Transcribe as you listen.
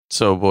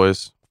So,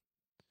 boys,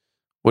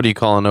 what do you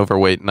call an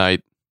overweight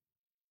night?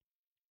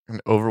 An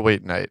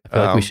overweight night. I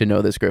feel like we should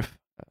know this, Griff.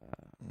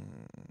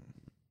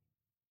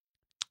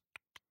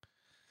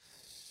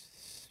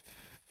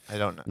 I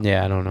don't know.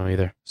 Yeah, I don't know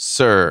either.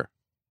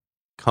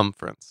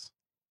 Circumference.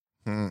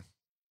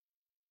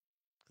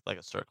 Like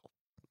a circle.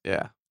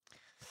 Yeah.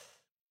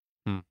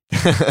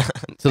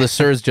 So the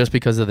sir is just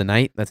because of the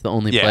night? That's the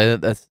only Yeah. play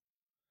that's...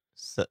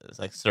 It's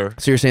like sir.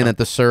 So you're saying that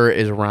the sir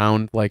is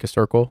round like a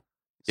circle?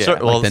 Yeah. Sir-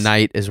 Like well, the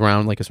night is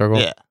round like a circle?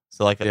 Yeah.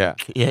 So like Yeah.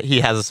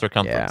 he has a Yeah,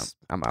 circumference.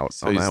 I'm out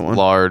So on he's that one.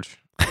 large.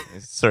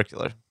 It's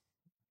circular.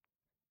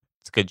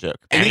 It's a good joke.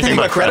 Anything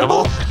but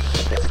credible?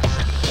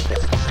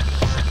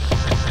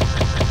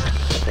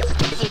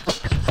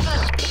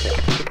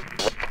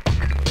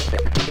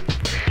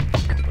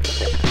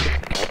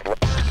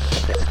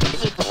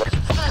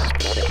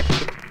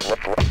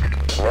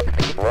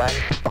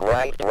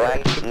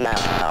 Right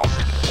now.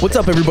 What's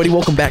up, everybody?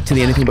 Welcome back to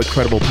the Anything But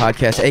Credible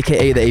podcast,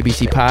 a.k.a. the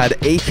ABC Pod,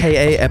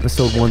 a.k.a.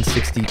 episode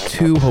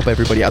 162. Hope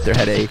everybody out there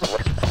had a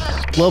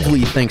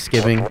lovely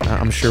Thanksgiving.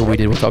 I'm sure we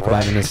did. We'll talk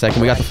about it in a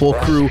second. We got the full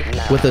crew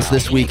with us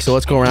this week, so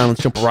let's go around.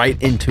 Let's jump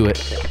right into it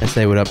and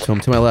say what up to him.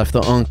 To my left,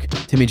 the Unk,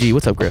 Timmy G.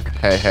 What's up, Griff?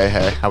 Hey.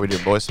 How we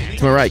doing, boys?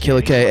 To my right,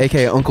 Killer K,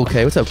 a.k.a. Uncle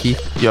K. What's up,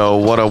 Keith? Yo,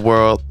 what a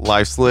world.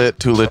 Life's lit.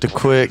 Too lit to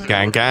quit.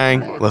 Gang,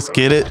 gang. Let's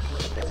get it.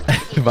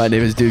 My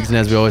name is Dukes, and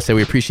as we always say,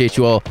 we appreciate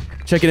you all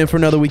checking in for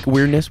another week of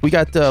weirdness. We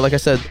got, like I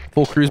said,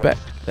 full crew's back.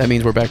 That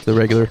means we're back to the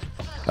regular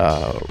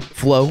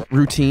flow,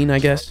 routine, I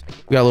guess.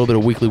 We got a little bit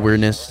of weekly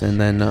weirdness, and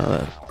then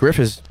Griff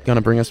is going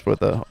to bring us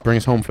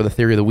home for the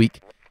theory of the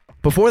week.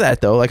 Before that,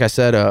 though, like I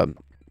said,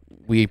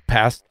 we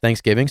passed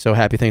Thanksgiving, so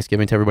happy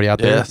Thanksgiving to everybody out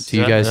there. Yes, to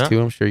you guys,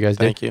 too. I'm sure you guys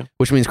did. Thank you.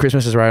 Which means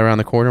Christmas is right around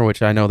the corner,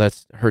 which I know that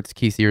hurts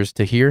Keith's ears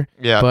to hear.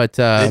 Yeah. But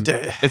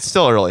It's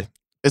still early,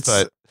 It's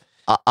but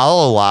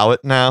I'll allow it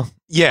now.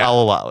 yeah,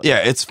 I'll allow it. yeah.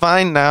 It's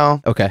fine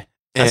now. okay.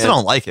 I still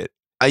don't like it.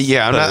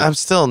 Yeah, but- I'm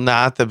still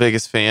not the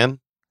biggest fan.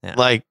 Yeah.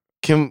 Like,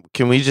 can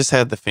we just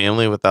have the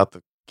family without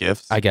the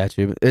gifts? I got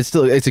you. It's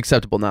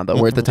acceptable now, though.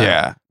 We're at the time.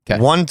 Yeah.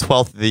 Okay.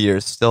 1/12 of the year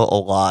is still a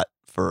lot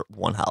for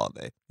one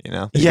holiday. You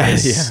know.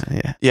 Yes.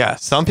 Yeah.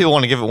 Yes. Some people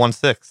want to give it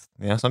 1/6.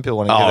 You know. Some people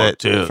want to Oh, give it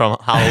dude. from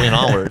Halloween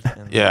onward.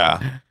 And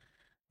Yeah.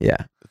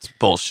 Yeah. It's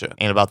bullshit.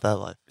 Ain't about that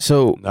life.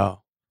 So, No.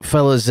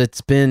 fellas,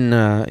 it's been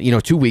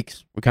 2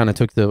 weeks. We kind of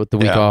took the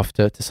week Yeah. off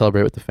to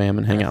celebrate with the fam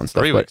and hang out and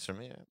stuff. 3 but, weeks for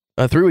me.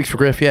 3 weeks for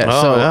Griff, yeah.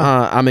 Oh, So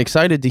yeah. I'm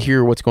excited to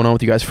hear what's going on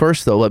with you guys.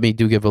 First, though, let me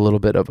give a little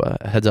bit of a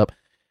heads up.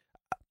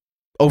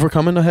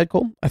 Overcoming a head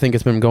cold. I think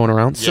it's been going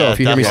around. So Yeah, if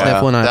you hear me definitely.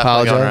 sniffling, I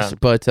Definitely going apologize.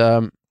 But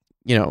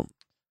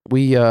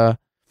we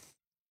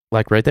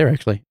like right there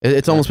actually.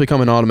 It's almost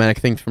become an automatic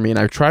thing for me, and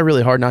I try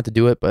really hard not to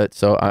do it. But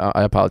so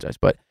I apologize.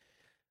 But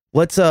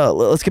let's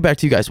get back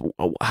to you guys.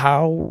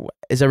 How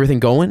is everything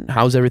going?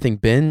 How's everything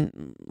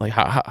been? Like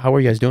how are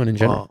you guys doing in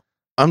general? Well,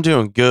 I'm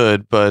doing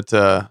good, but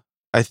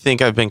I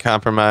think I've been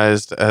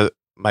compromised at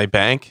my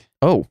bank,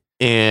 Oh,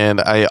 and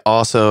I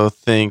also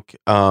think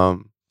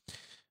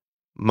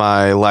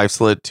my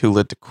life's lit too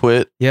lit to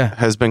quit yeah.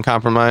 has been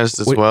compromised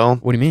as Wait. well.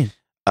 What do you mean?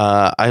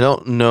 I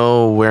don't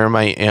know where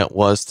my aunt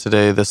was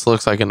today. This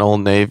looks like an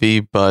Old Navy,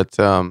 but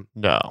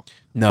No.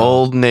 No.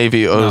 Old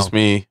Navy owes No.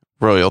 me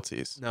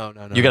royalties. No.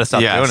 You got to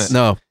stop Yes. doing it.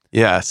 No.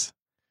 Yes.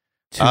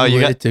 Too Oh, you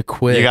late got- to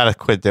quit. You got to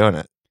quit doing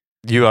it.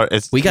 You are.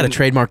 It's. we got to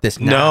trademark this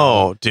now.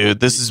 No, dude,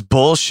 this is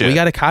bullshit. We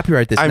got to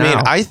copyright this I now. mean,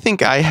 I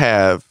think I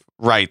have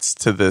rights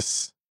to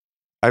this.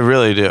 I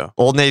really do.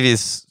 Old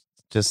Navy's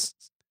just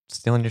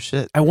stealing your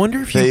shit. I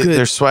wonder if you could.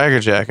 They're swagger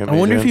jacking me. I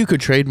wonder if dude. you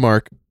could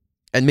trademark,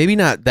 and maybe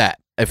not that.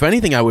 If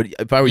anything, I would.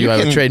 If I were you, I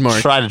would can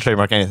trademark. Try to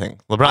trademark anything.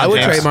 LeBron I would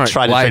James trademark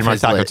tried to Life trademark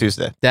is Taco Lit.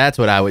 Tuesday. That's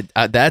what I would.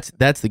 That's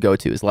the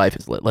go-to. Is life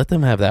is lit. Let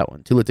them have that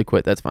one. Too lit to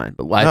quit. That's fine.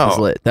 But life No. is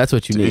lit. That's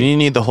what you Dude, need. you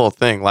need the whole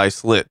thing.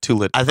 Life's lit, too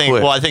lit. To I think.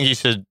 quit. Well, I think you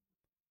should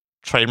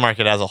trademark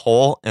it as a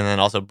whole, and then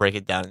also break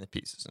it down into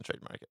pieces and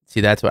trademark it.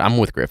 See, that's what I'm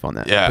with Griff on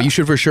that. Yeah. But you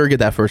should for sure get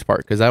that first part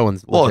because that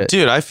one's well, legit.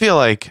 dude, I feel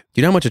like Do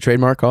you know how much a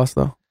trademark costs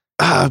though?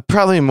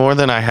 probably more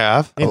than I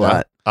have. A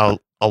lot.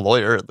 A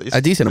lawyer at least.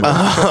 A decent amount.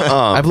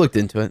 I've looked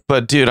into it.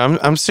 But dude,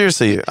 I'm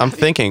seriously. I'm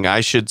thinking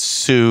I should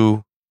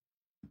sue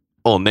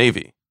Old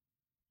Navy.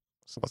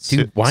 So let's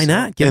Dude, see. why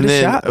not? Give and it a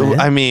then shot, man.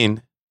 I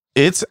mean,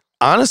 it's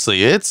honestly,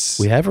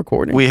 we have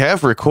recording. we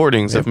have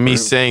recordings We of have me proof.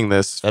 saying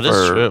this That for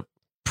is true.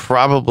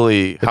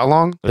 probably how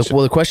long?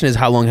 Well, the question is,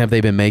 how long have they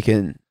been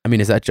making? I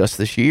mean, is that just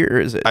this year? Or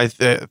is it? I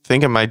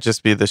think it might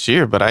just be this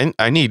year, but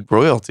I need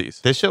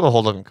royalties. This shit will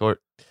hold up in court.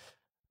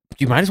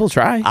 You might as well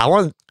try. I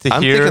want to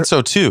I'm hear. thinking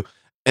so too.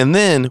 And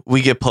then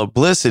we get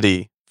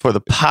publicity for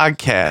the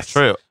podcast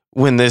True.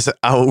 when this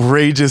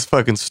outrageous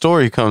fucking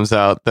story comes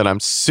out that I'm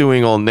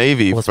suing Old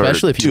Navy Well, for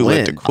especially if you too win.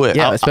 late to quit.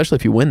 Yeah, especially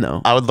if you win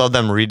though. I would love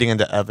them reading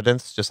into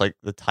evidence, just like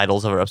the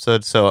titles of our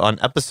episode. So on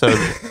episode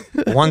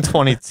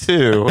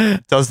 122,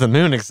 does the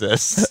moon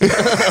exist?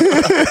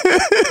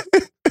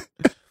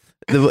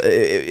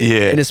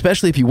 Yeah. And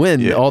especially if you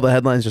win, Yeah. all the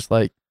headlines just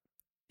like,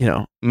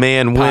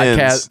 Man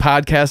wins.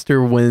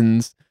 podcaster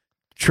wins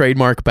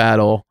trademark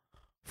battle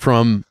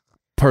from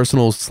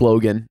personal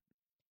slogan.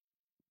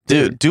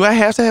 Dude, do I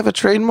have to have a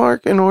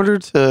trademark in order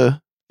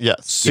to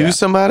Yes. sue Yeah.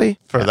 somebody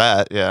For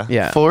that, yeah.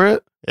 Yeah. for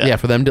it? Yeah.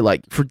 For them to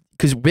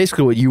because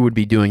basically what you would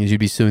be doing is you'd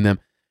be suing them.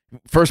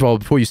 First of all,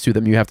 before you sue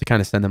them, you have to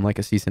kind of send them like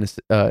a cease and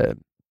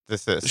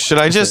This is. Should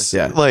I This just is-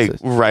 yeah, like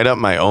this is- write up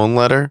my own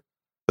letter,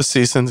 a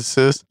cease and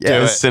desist, Yeah.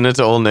 and Do it. send it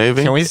to Old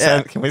Navy? Can we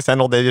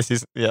send Old Navy a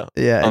season? Yeah.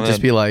 yeah, and Oh, just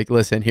man. be like,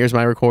 listen, here's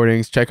my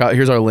recordings. Check out.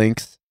 Here's our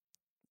links.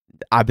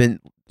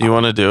 You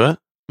want to do it?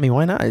 I mean,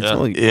 why not? It's Yeah.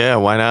 only, Yeah,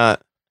 why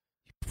not?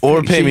 Or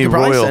So pay you me could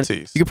probably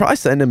royalties. you could probably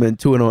send them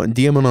into and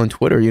DM them on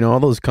Twitter. You know, all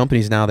those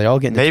companies now, they all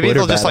get into Maybe Twitter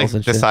they'll just like battles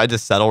and shit. decide to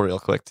settle real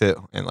quick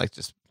too, and like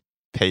just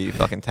pay you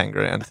fucking 10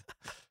 grand.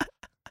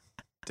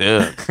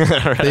 Dude,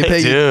 Right? They pay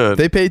you, dude. if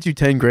they paid you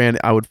 10 grand,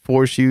 I would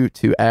force you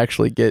to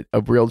actually get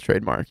a real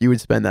trademark. You would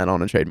spend that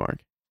on a trademark.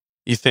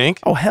 You think?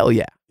 Oh, hell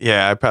yeah.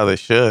 Yeah, I probably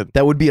should.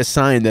 That would be a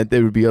sign that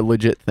there would be a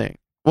legit thing.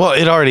 Well,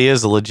 it already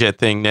is a legit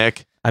thing,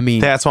 Nick. I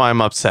mean, That's why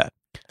I'm upset.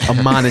 a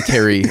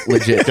monetary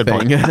legit Good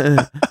thing.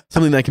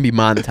 Something that can be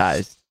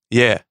monetized.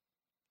 Yeah,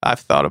 I've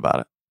thought about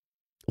it.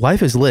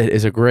 Life is lit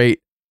is a great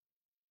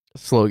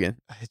slogan.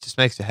 It just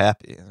makes you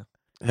happy. You know?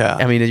 Yeah.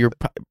 I mean, you're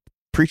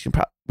preaching.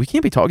 We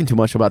can't be talking too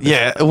much about this.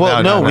 Yeah.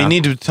 Well, No, no, no, we no.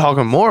 need to talk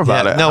more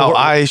about Yeah, it. no, How we're-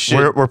 I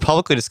should. We're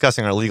publicly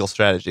discussing our legal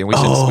strategy, and we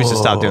should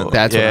stop doing that.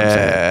 That's what I'm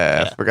saying.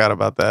 Yeah, Yeah. I forgot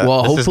about that.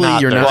 Well, This is hopefully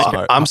not you're their not.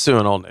 smart. I'm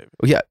suing Old Navy.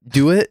 Yeah,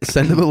 do it.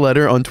 Send them a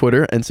letter on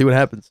Twitter and see what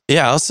happens.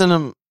 Yeah, I'll send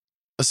him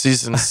a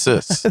cease and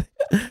desist.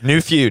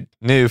 New feud.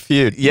 New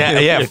feud. Yeah, New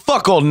yeah. feud.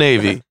 Fuck Old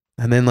Navy.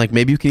 And then, like,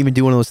 maybe you can even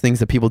do one of those things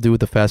that people do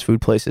with the fast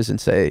food places and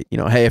say, you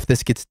know, hey, if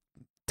this gets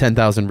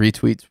 10,000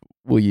 retweets,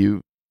 will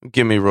you?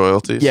 Give me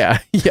royalties. Yeah,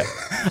 yeah.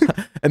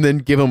 And then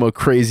give them a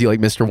crazy, like,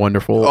 Mr.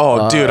 Wonderful.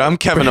 Oh, dude, I'm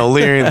Kevin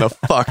O'Leary the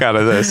fuck out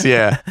of this.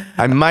 Yeah,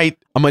 I might.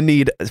 I'm gonna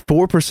need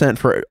 4%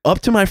 for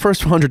up to my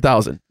first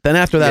 100,000. Then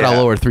after that, I'll Yeah.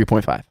 lower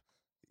 3.5.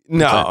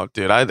 No,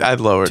 dude,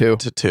 I'd lower Two. it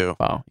to 2.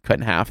 Wow, cut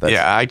in half. That's,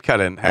 Yeah, I'd cut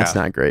it in half. that's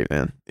not great,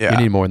 man. Yeah.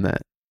 You need more than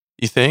that.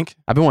 You think?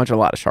 I've been watching a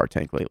lot of Shark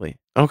Tank lately.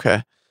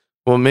 Okay.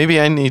 Well, maybe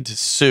I need to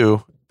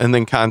sue and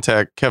then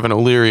contact Kevin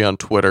O'Leary on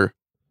Twitter.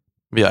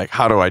 Be like,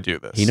 how do I do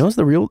this? He knows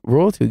the real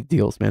royalty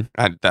deals, man.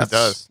 That's, It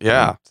does.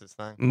 Yeah. It's his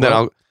thing. And then Well,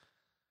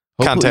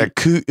 I'll hopefully-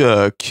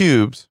 contact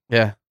Cubes,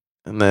 Yeah,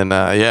 and then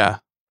yeah,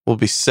 we'll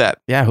be set.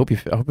 yeah. I hope you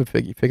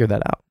figure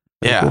that out.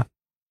 Very Yeah. cool.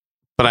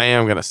 But I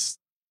am gonna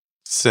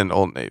send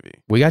Old Navy.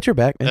 We got your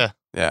back, man. Yeah.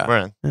 Yeah.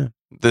 We're in.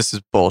 This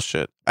is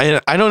bullshit. I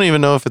don't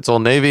even know if it's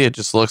Old Navy. It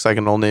just looks like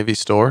an Old Navy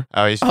store.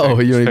 Oh, you, should Oh,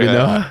 figure- you don't even figure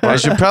that know? out. I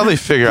should probably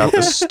figure out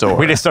the store.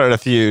 We just started a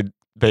feud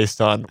based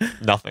on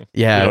nothing.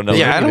 Yeah, We don't know.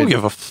 yeah, I don't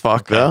give a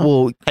fuck though.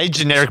 Well, Hey,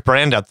 generic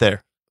brand out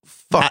there.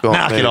 Fuck knock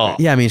Old it Navy. off.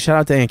 yeah. I mean, shout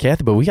out to Aunt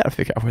Kathy, but we got to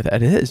figure out where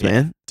that is, Yeah.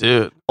 man.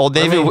 dude. Old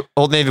Navy, I mean-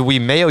 Old Navy, we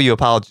may owe you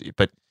apology,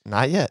 but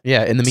not yet.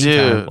 Yeah. In the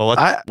meantime, Dude, Well,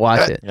 let's watch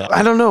I, it. Yeah.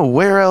 I don't know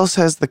where else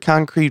has the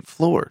concrete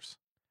floors.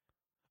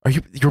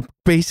 You're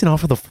basing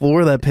off of the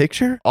floor of that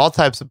picture? All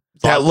types of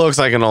That looks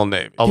like an Old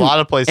Navy. a lot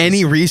of places.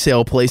 Any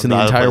resale place in the A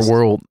lot of entire places.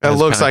 world. That has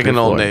looks like an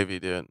concrete Old floor. Navy,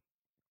 dude.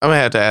 I'm gonna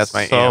have to ask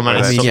my so aunt. where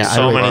many, that I mean, yeah,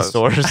 so I many was.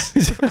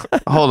 stores.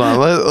 Hold on,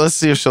 let's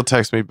see if she'll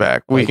text me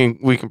back. We can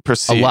A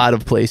proceed. lot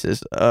of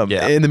places.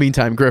 Yeah. In the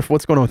meantime, Griff,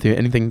 what's going on with you?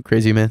 Anything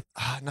crazy, man?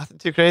 Nothing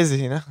too crazy,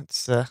 you know.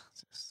 It's just-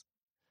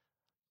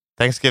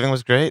 Thanksgiving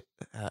was great.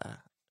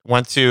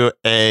 Went to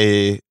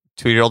a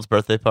 2-year-old's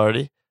birthday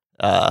party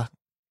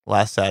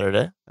last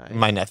Saturday.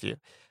 My nephew.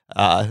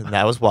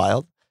 That was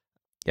wild.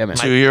 Yeah, man.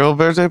 2-year-old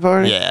birthday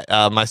party.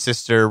 Yeah, my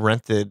sister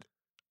rented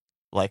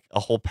like a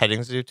whole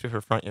petting zoo to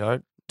her front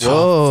yard.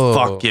 Whoa.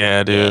 Fuck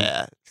yeah, dude.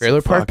 Yeah,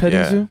 Trailer park Fuck petting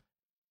yeah. zoo?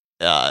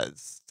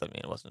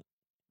 it wasn't.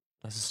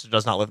 My sister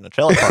does not live in a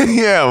trailer park.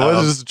 Yeah, what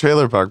Um, is this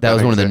trailer park? That was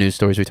petting one of the zoo? news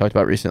stories we talked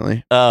about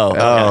recently. Oh,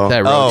 Oh.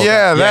 That road. Oh.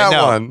 Yeah, that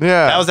no. one.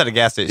 Yeah, that was at a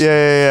gas station.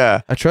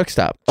 yeah. A truck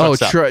stop. Truck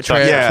stop. Truck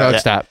Truck- yeah.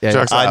 stop. Yeah.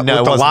 Truck stop no, it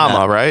with the wasn't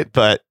llama, that. right?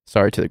 But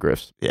Sorry to the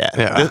Griffs. yeah,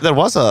 Yeah. There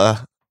was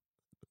a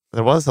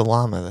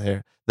llama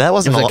there. That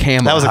wasn't It was a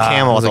camel. That was a Ah,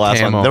 camel. it Was was the a last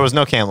camel. one. There was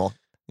no camel.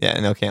 Yeah,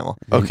 no camel.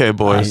 Okay,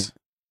 boys.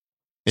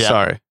 Yeah.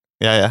 Sorry.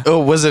 Yeah. Oh,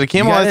 was it a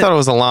camel? got I it? thought it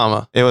was a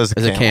llama. It was It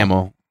was a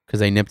camel because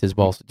they nipped his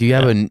balls. Do you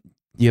have an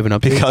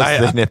update? because I-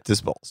 they nipped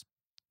his balls.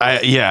 I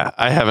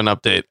have an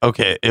update.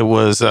 Okay, it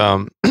was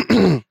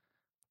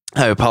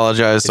I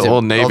apologize to Is it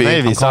Old Navy. Old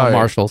Navy, I'm calling sorry.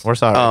 Marshalls. We're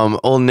sorry.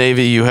 Old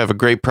Navy, you have a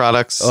great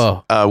products.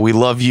 Oh. We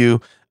love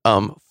you.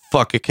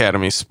 Fuck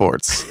Academy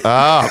Sports.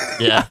 Oh,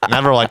 yeah.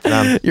 Never liked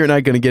them. You're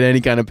not going to get any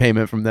kind of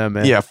payment from them,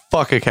 man. Yeah,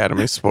 fuck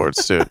Academy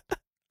Sports, dude.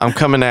 I'm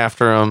coming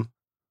after them.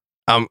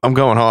 I'm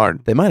going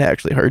hard. They might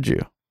actually hurt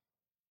you.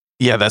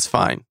 Yeah, that's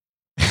fine.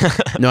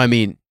 No, I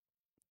mean,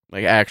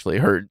 like actually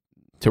hurt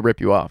to rip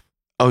you off.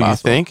 Oh, you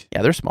Possible. think?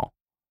 Yeah, they're small.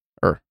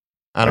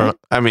 I don't know.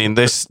 I mean,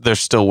 they're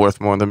still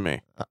worth more than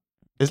me.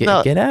 Isn't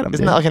that, Get at them.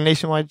 isn't that like a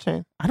nationwide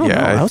chain? I don't Yeah,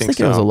 know. I I was think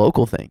thinking it was so. a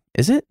local thing.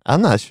 Is it?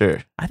 I'm not sure.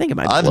 I think it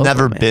might be I've local,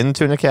 never man. been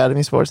to an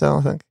Academy Sports, I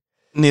don't think.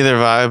 Neither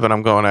have I, but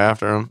I'm going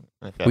after them.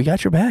 Okay. We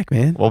got your back,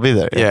 man. We'll be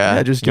there.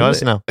 Yeah. just You do let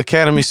us it. know.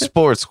 Academy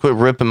Sports, quit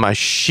ripping my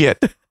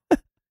shit.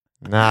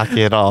 Knock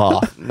it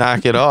off.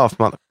 Knock it off,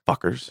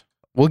 motherfuckers.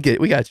 We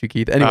got you,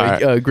 Keith. Anyway, All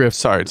right. Griff.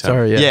 Sorry, Tim.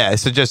 Sorry. Yeah.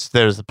 So just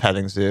there's a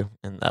petting zoo,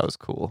 and that was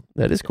cool.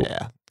 That is cool.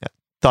 Yeah.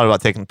 Thought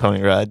about taking the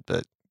pony ride,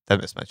 but I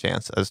missed my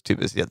chance. I was too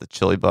busy at the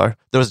chili bar.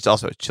 There was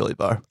also a chili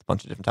bar, with a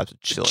bunch of different types of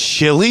chili.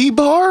 Chili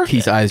bar?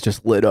 Keith's eyes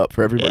just lit up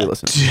for everybody Yeah.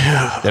 listening.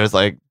 Dude. There's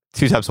like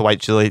 2 types of white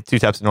chili, 2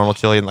 types of normal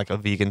chili, and like a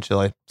vegan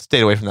chili.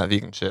 Stayed away from that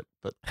vegan shit,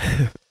 but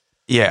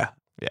Yeah.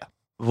 Yeah.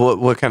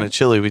 What kind of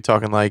chili? We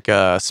talking like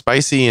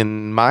spicy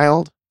and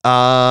mild?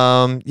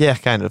 yeah,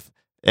 kind of.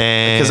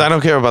 And Because I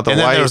don't care about the and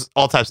then white. there's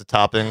all types of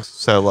toppings.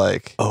 So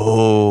like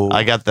Oh.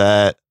 I got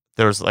that.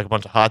 There was like a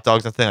bunch of hot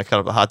dogs. I think I cut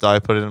up a hot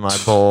dog, put it in my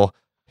bowl,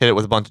 hit it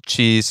with a bunch of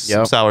cheese, some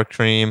Yep. sour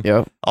cream.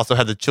 Yep. Also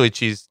had the chili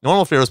cheese,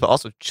 normal Fritos, but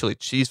also chili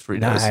cheese Fritos.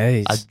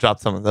 Nice. I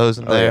dropped some of those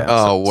in Oh, there. yeah.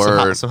 Oh,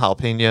 word. Some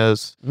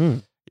jalapenos.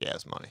 Mm. Yeah,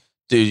 it's money.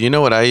 Dude, you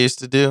know what I used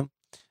to do?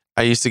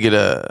 I used to get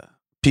a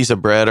piece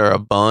of bread or a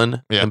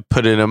bun Yeah. and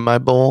put it in my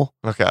bowl.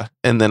 Okay.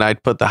 And then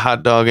I'd put the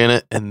hot dog in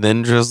it and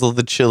then drizzle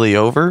the chili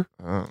over.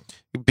 Oh.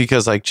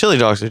 Because like chili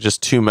dogs are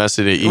just too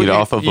messy to eat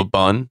Well, off of a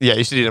bun. Yeah,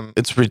 you should eat them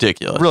It's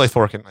ridiculous. really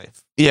fork and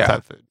knife Yeah.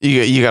 type food.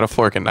 You got to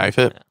fork and knife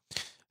it.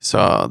 Yeah.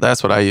 So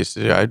that's what I used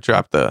to do. I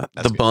dropped the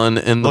That's good. bun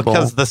in the Well, bowl.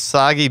 because the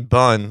soggy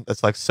bun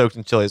that's like soaked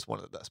in chili is one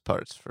of the best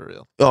parts for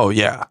real. Oh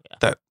yeah.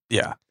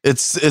 Yeah.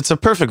 It's a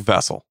perfect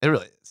vessel. It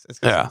really is. It's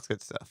good, Yeah. it's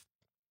good stuff.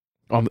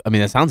 I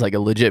mean, that sounds like a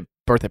legit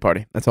birthday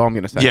party. That's all I'm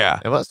gonna say. Yeah.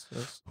 It was.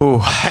 Ooh.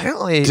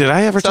 Apparently, Did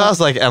I ever so I talk? was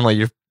like, Emily,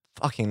 you're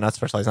fucking nuts.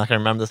 First of all, he's not gonna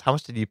remember this. How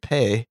much did you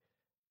pay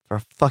for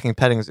a fucking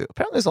petting zoo?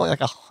 Apparently, it's only like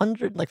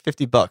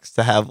 $150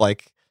 to have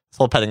like this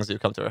whole petting zoo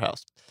come to our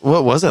house.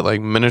 What was it? Like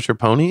miniature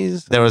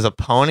ponies? There was a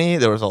pony.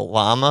 There was a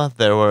llama.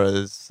 There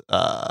was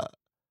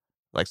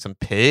like some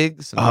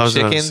pigs, some I was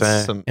gonna chickens,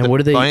 say. some And what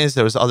do they- bunnies.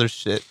 There was other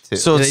shit too.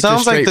 So They it just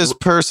sounds like straight- this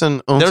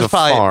person owns there's a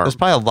farm.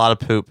 probably a lot of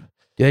poop.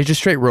 Did they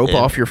just straight rope Yeah.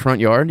 off your front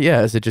yard?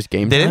 Yeah. Is it just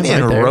game They time didn't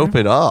even right there? rope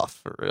it off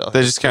for real.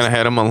 They just kind of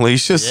had them on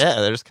leashes.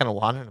 Yeah, they're just kind of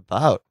wandering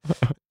about.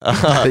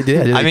 They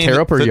did. Did they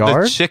tear up her the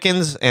yard?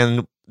 chickens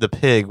and the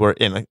pig were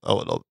in a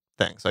little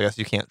thing, so I guess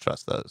you can't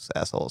trust those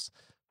assholes.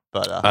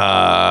 But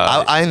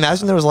I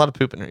imagine there was a lot of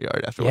poop in her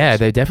yard afterwards. Yeah,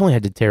 they definitely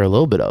had to tear a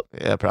little bit up.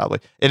 Yeah, probably.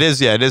 It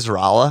is. Yeah, it is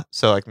Rala.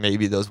 So like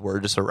maybe those were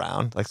just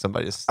around, like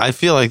somebody just I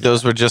feel like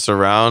those were just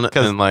around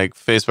 'Cause- in like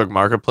Facebook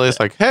Marketplace.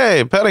 Like,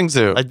 hey, petting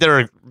zoo. like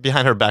they're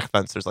behind her back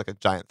fence. There's like a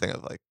giant thing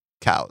of like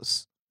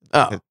cows.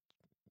 Oh,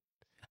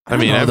 I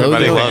mean, don't know, though,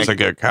 everybody though. loves a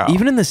good cow.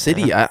 Even in the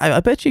city,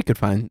 I bet you could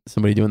find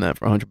somebody doing that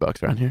for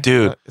 $100 around here.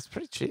 Dude, It's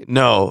pretty cheap.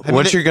 no. I mean,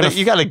 What you're gonna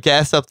you got to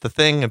gas up the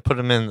thing and put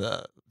them in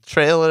the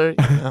trailer. You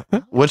know?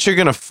 what you're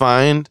gonna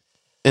find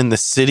in the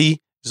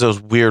city is those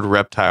weird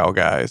reptile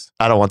guys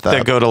I don't want that.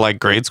 that go to like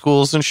grade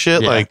schools and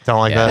shit. Yeah, Like, don't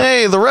like Yeah. that.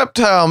 hey, the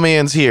reptile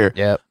man's here.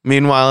 Yep.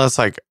 Meanwhile, it's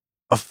like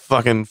a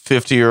fucking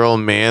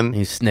 50-year-old man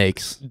These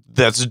snakes.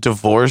 that's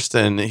divorced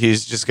and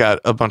he's just got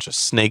a bunch of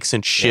snakes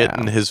and shit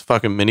Yeah. in his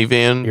fucking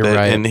minivan. You're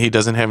right. And he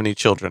doesn't have any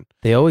children.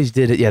 They always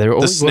did it. Yeah, there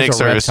always snakes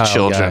was a are his reptile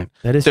children. guy.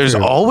 That is There's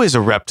true. always a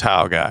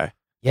reptile guy.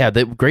 Yeah,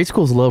 the grade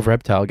schools love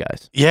reptile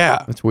guys.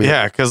 Yeah. That's weird.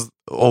 Yeah, because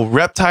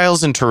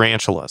reptiles and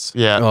tarantulas.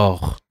 Yeah.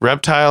 Oh,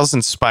 Reptiles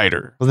and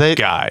spider Well, they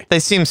guy. they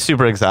seem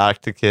super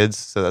exotic to kids,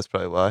 so that's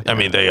probably why. I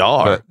mean, they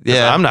are. But, 'Cause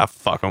yeah. I'm not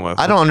fucking with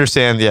I them. don't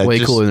understand. Yeah, way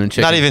just cooler than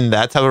chicken. not even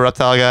that type of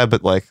reptile guy,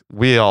 but like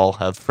we all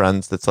have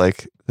friends that's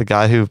like the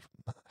guy who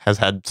has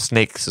had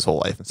snakes his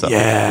whole life and stuff.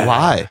 Yeah.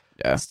 Why?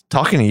 Yeah. It's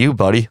talking to you,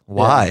 buddy.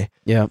 Why?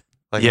 Yeah.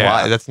 Like Yeah.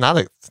 why? It's not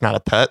a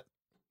pet.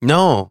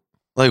 No.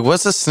 Like,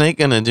 what's a snake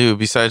going to do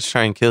besides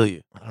try and kill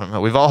you? I don't know.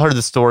 We've all heard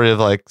the story of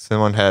like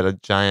someone had a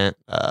giant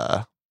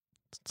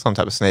some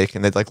type of snake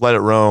and they'd like let it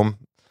roam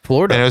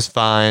Florida. and it was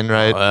fine,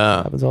 right?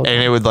 Wow. Happens all the And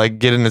time. it would like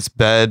get in its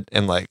bed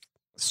and like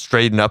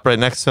straighten up right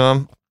next to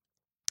him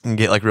and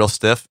get like real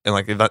stiff. And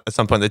like at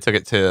some point they took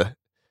it to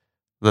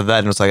the vet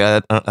and was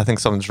like, I think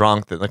something's wrong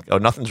with it. Like, oh,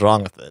 nothing's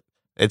wrong with it.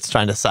 It's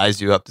trying to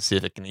size you up to see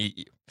if it can eat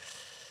you.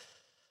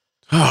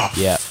 Oh,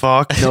 Yeah.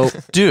 fuck. Nope.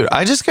 Dude,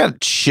 I just got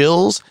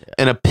chills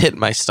and a pit in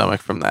my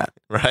stomach from that.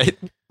 Right?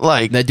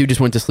 Like, That dude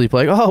just went to sleep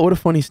like, oh, what a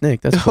funny snake.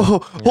 That's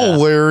cool. oh,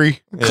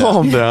 Larry, Yeah.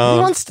 calm He down.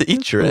 wants to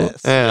eat your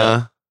ass.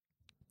 Yeah.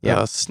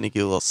 Yeah. Oh,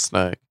 sneaky little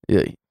snake.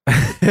 Yeah.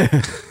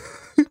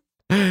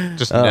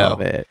 Just Oh, no.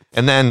 man.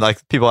 And then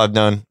like people I've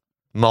known,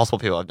 multiple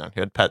people I've known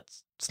who had pet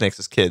snakes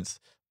as kids.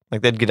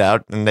 Like they'd get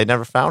out and they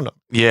never found them.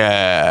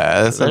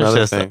 Yeah, that's another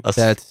just thing.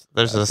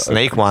 there's a that's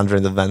snake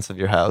wandering the vents of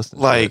your house. and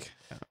shit. Like,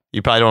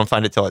 you probably don't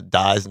find it till it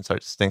dies and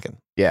starts stinking.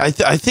 Yeah.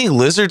 I think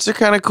lizards are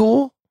kind of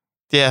cool.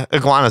 Yeah,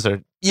 iguanas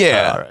are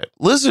Yeah, all right.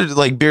 lizards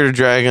like bearded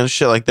dragons,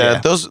 shit like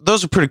that. Yeah.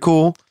 Those are pretty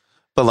cool.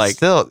 But like,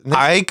 Still,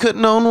 I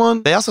couldn't own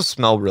one. they also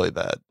smell really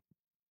bad.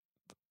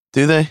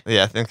 Do they?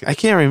 Yeah, I think I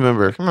can't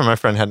remember. I remember my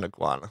friend had an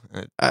iguana.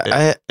 And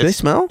I Do they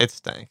smell? It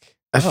stank.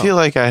 I feel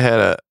like I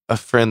had a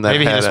friend that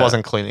Maybe he had just a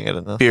wasn't cleaning it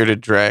enough.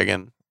 bearded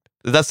dragon.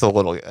 That's the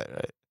little guy,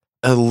 right?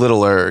 A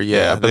littler,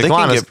 yeah, but they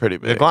can get pretty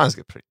The big. iguanas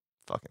get pretty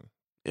fucking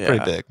Yeah,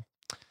 pretty big.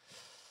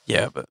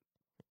 yeah, but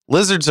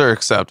lizards are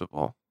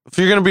acceptable. If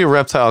you're gonna be a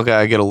reptile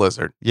guy, get a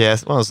lizard. Yeah,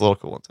 it's one of those little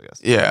cool ones, I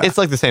guess. Yeah, It's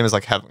like the same as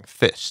like having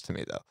fish to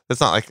me, though. It's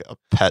not like a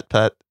pet.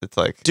 It's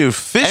like dude,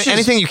 fish.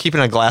 anything you keep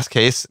in a glass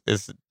case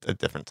is a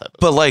different type of.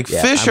 but like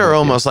Yeah, fish I'm are with you.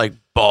 almost like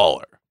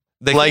baller.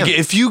 They Like can-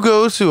 if you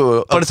go to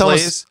a but it's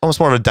place, almost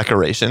more of a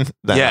decoration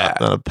than, Yeah.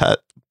 than a pet.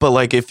 but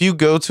like if you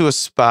go to a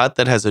spot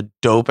that has a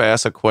dope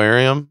ass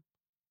aquarium,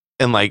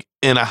 and like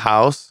in a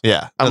house,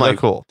 Yeah, I'm they're like,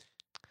 cool.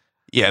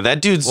 yeah,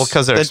 that dude's Well,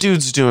 'cause they're that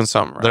dude's doing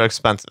something right. They're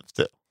expensive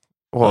too.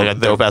 Well, Like a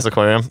they're- dope ass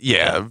aquarium.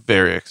 yeah,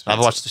 very expensive.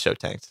 I've watched the show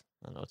Tanked.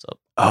 I know what's up.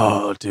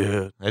 Oh,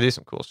 dude. They do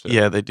some cool shit.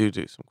 Yeah, they do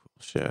some cool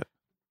shit.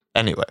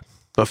 Anyway,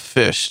 But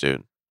fish,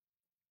 dude,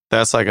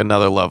 that's like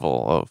another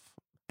level of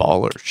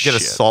baller shit.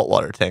 get a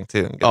saltwater tank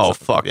too. And get Oh,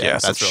 some- fuck yeah,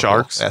 some that's real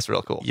sharks. Cool. That's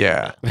real cool.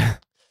 Yeah.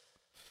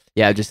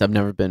 Yeah, I've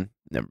never been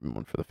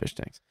one for the fish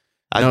tanks.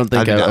 I I'd- don't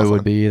think I'd be I down for would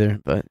them. be either.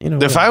 But you know,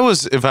 If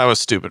whatever. I was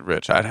stupid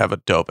rich, I'd have a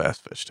dope ass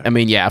fish tank. I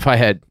mean, yeah, if I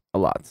had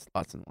lots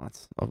and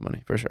lots of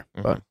money for sure.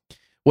 Mhm. But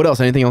what else?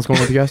 Anything else going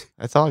on with you guys?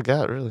 That's all I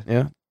got, really.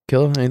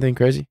 Killer? Anything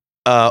crazy?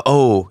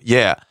 Oh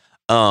yeah.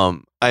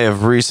 I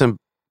have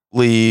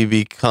recently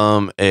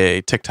become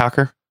a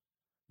TikToker.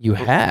 You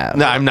have.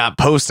 No, I'm not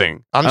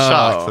posting, I'm Oh.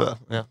 shocked,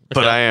 though. Yeah.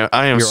 but I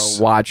am. You're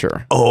a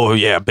watcher. Oh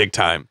yeah, big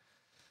time,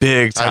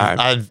 big time.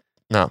 I've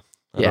no.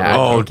 I Yeah, don't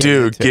know. oh, can't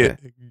dude, get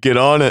into get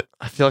on it.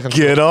 I feel like I'm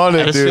Get on I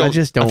it, just dude. feel- I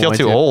just don't I feel want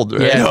too to. old,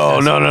 right? Yeah, No,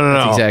 no.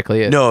 That's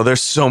exactly it. No,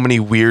 there's so many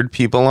weird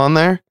people on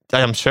there.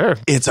 I'm sure.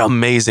 It's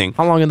amazing.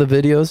 How long are the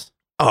videos?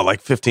 Oh,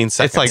 like 15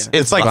 seconds.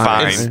 It's like Vine.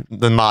 fine. It's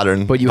the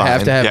modern. But you have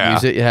Vine. to have Yeah.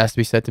 music. It has to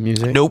be set to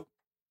music. Nope.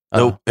 Oh.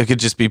 Nope. It could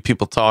just be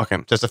people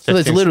talking. Just a So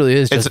 15. it literally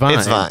is it's just Vine.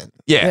 It's Vine.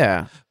 Yeah.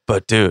 Yeah.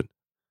 But dude,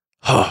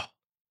 oh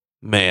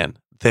man,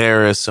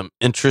 there is some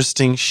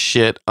interesting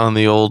shit on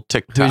the old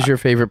TikTok. Who's your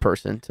favorite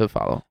person to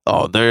follow?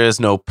 Oh, there is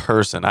no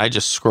person. I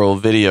just scroll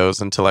videos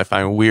until I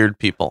find weird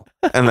people,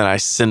 and then I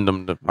send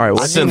them to. All right.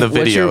 What's send the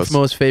what's your videos.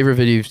 most favorite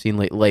video you've seen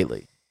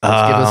lately?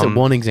 Just give us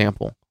one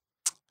example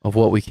of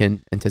what we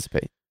can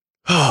anticipate.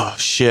 Oh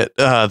shit!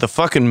 The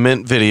fucking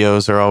mint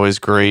videos are always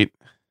great.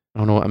 I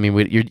don't know. I mean,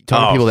 you're talking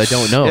Oh, to people that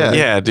don't know. yeah.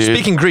 Yeah, dude.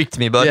 Speaking Greek to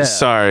me, bud. Yeah.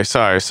 Sorry.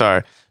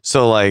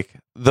 So like,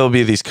 there'll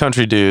be these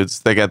country dudes.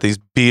 They got these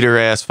beater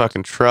ass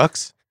fucking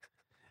trucks,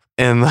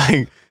 and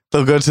like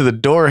they'll go to the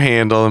door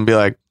handle and be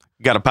like,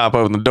 "Got to pop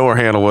open the door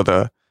handle with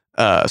a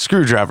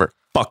screwdriver."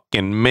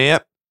 Fucking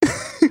mint.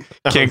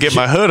 Can't get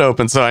my hood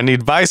open, so I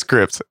need vice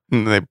grips.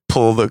 And they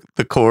pull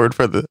the cord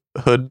for the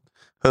hood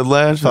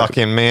latch.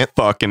 Fucking man.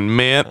 Fucking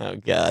mint. Oh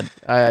God.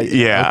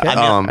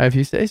 Yeah, Okay. If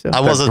you say so. I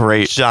was a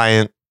great.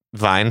 giant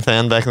Vine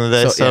fan back in the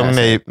day, So, so,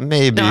 yeah,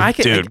 maybe. No, I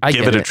can, Dude, I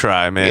give get it a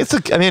try, man. It's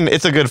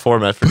a good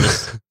format for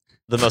just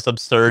the most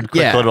absurd,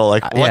 quick Yeah. little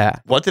like. What, Yeah.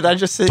 what did I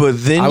just say?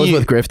 But then I was you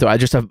with Griff though. I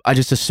just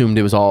assumed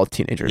it was all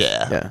teenagers.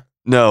 Yeah. Yeah.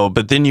 no,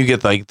 but then you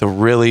get like the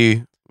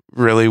really,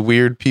 really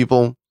weird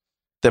people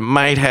that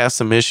might have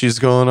some issues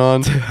going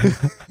on.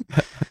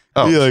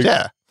 oh Yeah, like-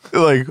 yeah.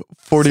 Like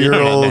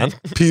 40-year-old man.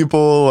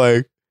 people,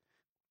 like,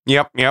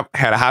 yep,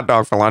 had a hot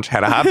dog for lunch,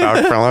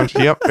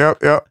 Yep.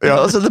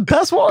 Those are the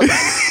best ones.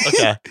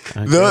 Okay.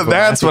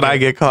 That's what I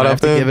get caught I up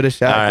have to in. give it a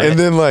shot. All right. And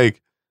then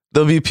like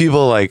there'll be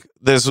people like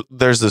there's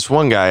this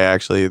one guy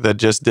actually that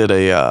just did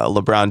a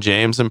LeBron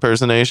James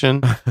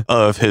impersonation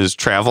of his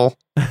travel.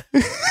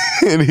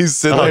 And he's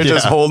sitting Oh, there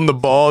just yeah. holding the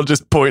ball,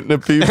 just pointing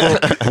at people.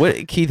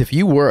 What, Keith? If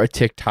you were a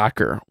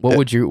TikToker, what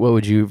would you? What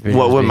would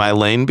be? my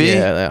lane be?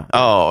 Yeah.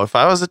 Oh, if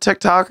I was a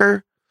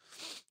TikToker,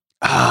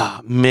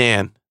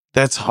 man,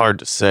 that's hard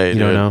to say. You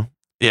dude. don't know.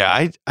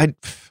 Yeah,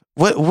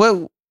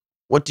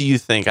 what do you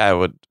think I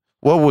would?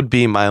 What would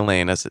be my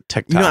lane as a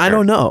TikToker? You know, I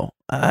don't know.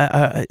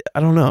 I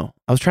don't know.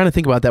 I was trying to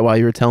think about that while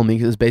you were telling me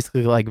because it's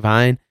basically like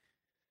Vine.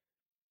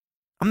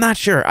 I'm not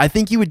sure. I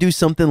think you would do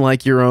something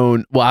like your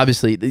own. Well,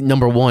 obviously,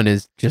 number one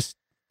is just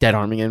dead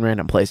arming in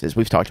random places.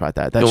 We've talked about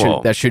that.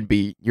 Well- That should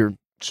be your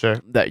Sure.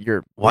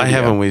 Why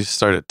video. haven't we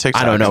started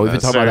TikTok? I don't know. We've been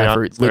this? talking about that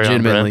for It's very on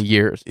legitimately brand.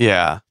 years.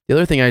 Yeah. The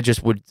other thing I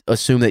just would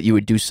assume that you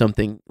would do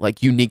something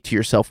like unique to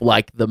yourself,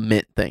 like the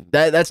mint thing.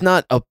 That's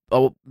not a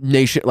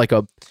nation like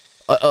a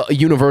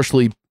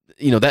universally.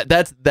 You know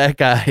that's that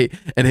guy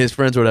and his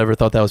friends or whatever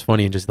thought that was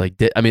funny and just like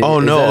did. I mean, Oh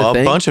is that no, a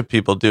thing? bunch of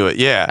people do it.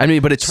 Yeah. I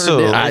mean, but it turned.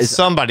 So,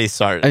 Somebody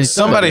started. I mean,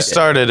 Somebody Yeah.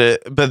 started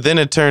it, but then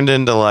it turned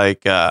into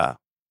like a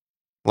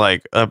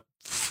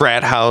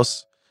frat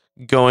house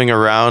going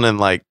around and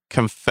like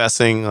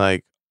confessing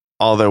like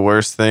all their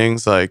worst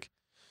things. Like,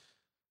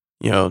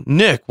 you know,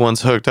 Nick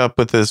once hooked up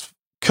with his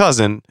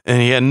cousin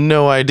and he had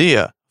no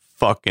idea.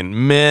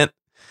 Fucking mint.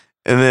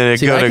 And then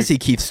See, I can see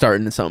Keith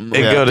starting something.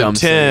 it'd like go to dumb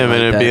Tim like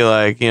and it'd that. be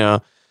like, you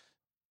know,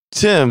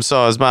 Tim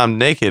saw his mom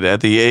naked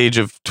at the age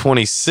of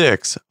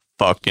 26.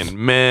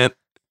 Fucking mint.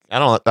 I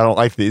don't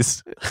like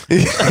these.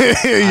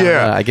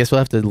 Yeah. I guess we'll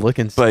have to look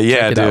and. But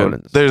yeah, check it out dude,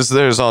 and-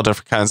 there's all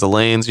different kinds of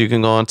lanes you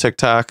can go on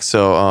TikTok.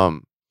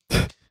 So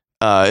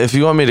if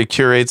you want me to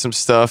curate some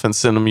stuff and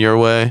send them your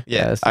way,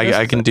 Yes,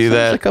 I can do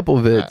there's that. A couple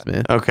of vids,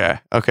 man.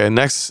 okay.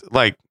 Next,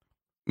 like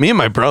me and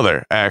my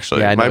brother,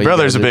 actually, Yeah, I know my you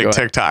brother's a guys are big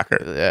going-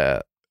 TikToker,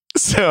 Yeah.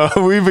 so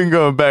we've been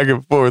going back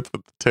and forth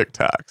with the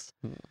TikToks.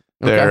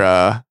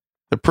 They're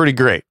pretty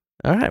great.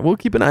 All right, we'll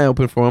keep an eye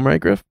open for them, right,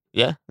 Griff?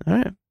 Yeah.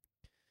 All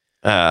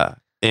right.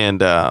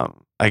 And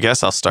I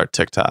guess I'll start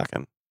TikTok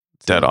and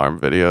dead arm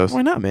videos.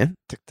 Why not, man?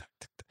 TikTok.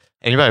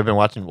 Anybody been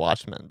watching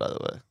Watchmen, by the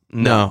way?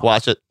 No.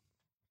 Watch it.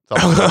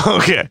 It's all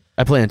good. Okay.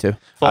 I plan to.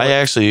 I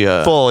actually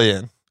fully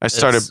in. I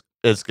started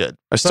It's good.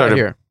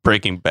 Here.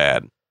 Breaking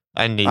Bad.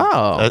 I need.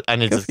 Oh, I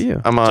need good to. for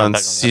you. I'm Jump on back on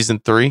that. season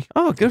 3.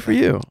 Oh, good for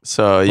you.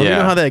 So Let me know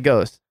yeah. how that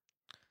goes.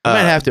 We might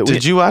have to.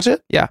 Did you watch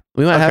it? Yeah,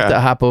 we might have Okay. to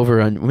hop over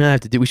and we might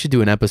have to do. We should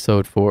do an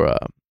episode for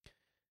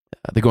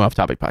the Going Off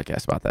Topic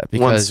podcast about that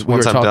because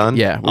Once I'm done?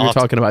 Yeah, we were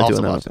talking about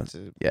doing that.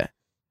 One. Yeah.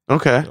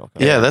 Okay.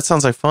 Okay. Yeah, that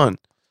sounds like fun.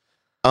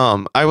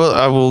 I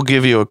will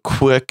give you a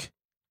quick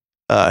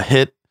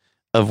hit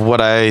of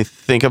what I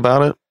think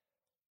about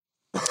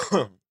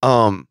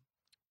it.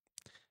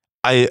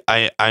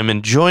 I'm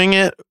enjoying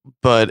it,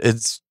 but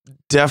it's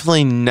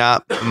definitely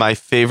not my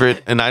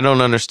favorite, and I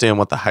don't understand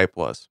what the hype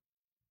was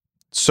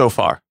so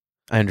far.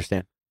 I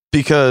understand.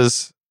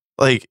 Because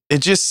like it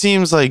just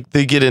seems like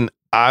they get in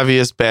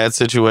obvious bad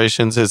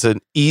situations. It's an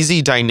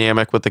easy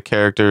dynamic with the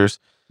characters.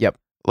 Yep.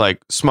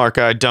 Like smart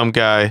guy, dumb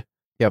guy.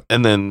 Yep.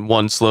 And then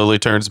one slowly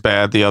turns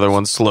bad, the other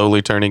one's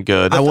slowly turning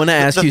good. I want to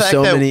ask The you fact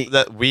so that, many.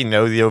 that we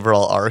know the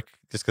overall arc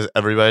just because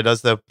everybody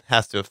does that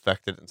has to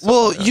affect it. In some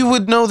Well, way. you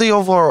would know the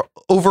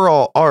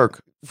overall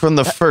arc from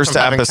the first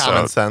From having common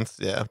episode. sense.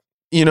 Yeah,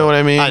 You know what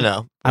I mean? I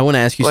know. I want to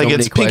ask you Like so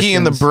it's many Pinky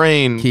in the questions,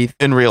 brain Keith.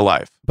 in real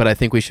life. but I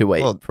think we should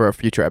wait Well- for a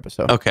future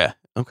episode. Okay.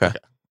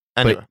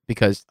 Anyway, But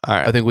because All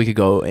right. I think we could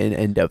go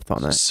in depth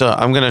on that. So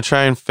I'm gonna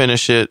try and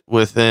finish it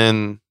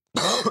within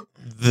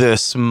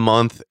this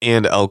month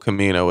and El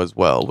Camino as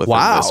well. Within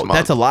Wow, this month.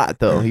 that's a lot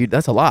though.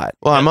 That's a lot.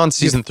 Well, I'm on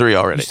season 3 You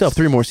already. still have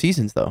 3 more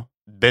seasons though.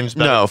 binge.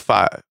 Better, No,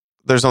 5.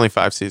 There's only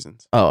 5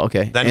 seasons. Oh,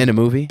 okay. Then- And a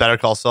movie. Better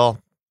Call Saul.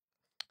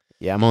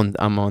 Yeah, I'm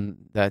on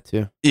that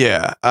too.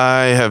 Yeah,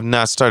 I have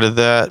not started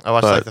that. I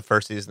watched but like the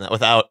first season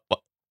without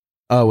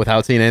Oh,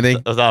 without seeing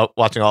anything.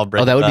 watching all. Oh,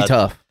 Breaking that would be Bad.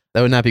 tough.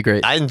 That would not be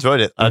great. I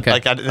enjoyed it. Okay. I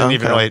didn't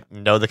even Okay. really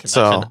know the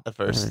connection So- at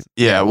first. Alright.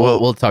 yeah,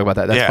 we'll talk about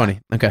that. That's yeah. funny.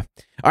 Okay.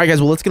 All right, guys.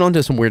 Well, let's get on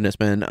to some weirdness,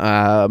 man.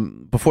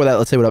 Before that,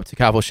 let's say what up to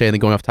Kyle O'Shea and the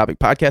Going Off Topic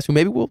podcast, who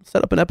maybe we'll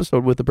set up an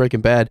episode with the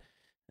Breaking Bad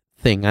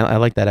thing. I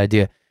like that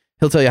idea.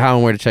 He'll tell you how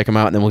and where to check him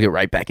out, and then we'll get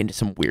right back into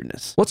some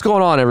weirdness. What's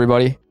going on,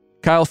 everybody?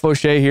 Kyle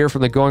Fauché here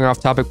from the Going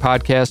Off Topic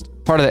podcast,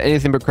 part of the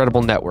Anything But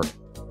Credible network.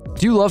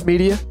 Do you love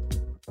media?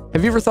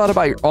 Have you ever thought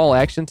about your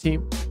all-action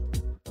team?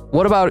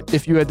 What about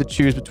if you had to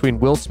choose between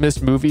Will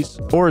Smith's movies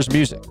or his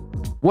music?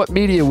 What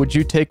media would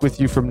you take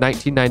with you from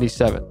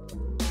 1997?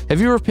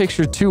 Have you ever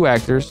pictured 2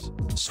 actors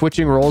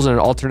switching roles in an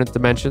alternate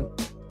dimension?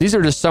 These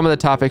are just some of the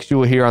topics you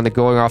will hear on the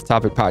Going Off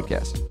Topic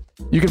podcast.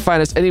 You can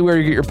find us anywhere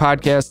you get your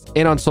podcasts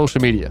and on social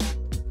media.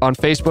 On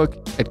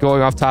Facebook at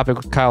Going Off Topic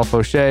with Kyle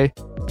Fauché,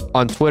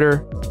 on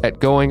Twitter at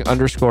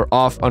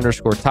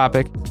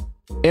going_off_topic,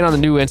 and on the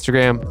new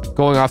Instagram,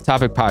 Going Off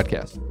Topic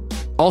Podcast.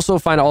 Also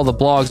find all the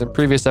blogs and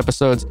previous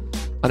episodes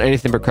on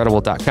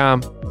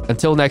anythingbutcredible.com.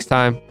 Until next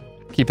time,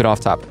 keep it off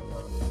topic.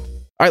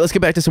 All right, let's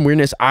get back to some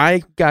weirdness.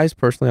 Guys,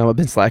 personally, I've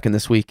been slacking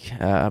this week.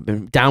 I've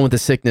been down with the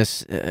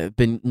sickness.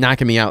 Been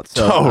knocking me out.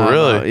 So, Oh,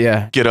 really?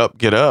 Yeah. Get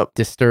up,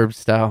 Disturbed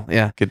style.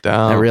 Yeah. get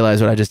down. I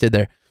realized what I just did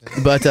there.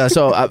 But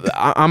so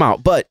I'm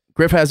out. But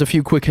Griff has a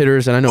few quick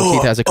hitters, and I know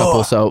Keith has a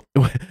couple. So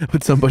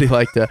would somebody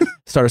like to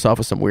start us off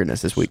with some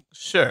weirdness this week?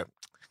 Sure.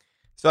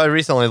 So I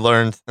recently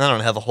learned. I don't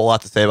have a whole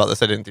lot to say about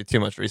this. I didn't do too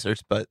much research,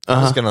 but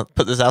I'm just gonna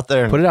put this out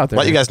there and Put it out there.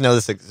 let you guys know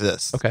this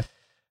exists. Okay.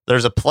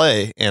 There's a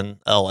play in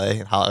L.A.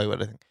 in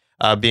Hollywood, I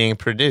think, being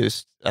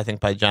produced. I think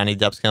by Johnny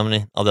Depp's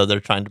company, although they're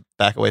trying to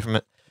back away from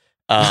it.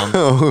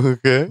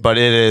 Okay. But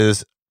it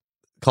is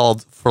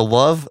called For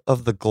Love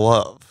of the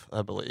Glove,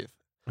 I believe.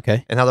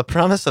 Okay. And now the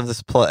premise of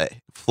this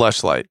play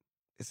Fleshlight.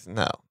 is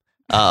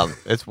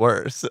it's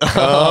worse.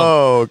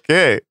 Oh,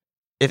 okay.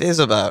 It is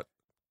about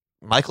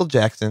Michael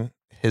Jackson,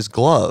 his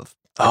glove,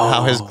 and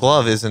how his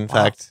glove is in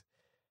fact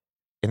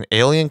an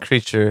alien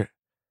creature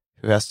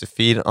who has to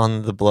feed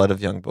on the blood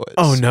of young boys.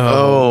 Oh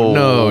no,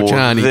 no,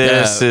 Johnny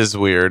This Depp. is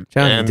weird.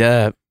 Johnny And-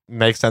 Depp.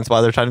 Makes sense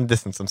why they're trying to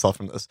distance themselves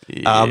from this.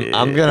 I'm Yeah.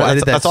 gonna. Why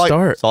did that that's all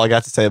start? that's all I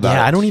got to say about it.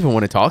 Yeah, I don't even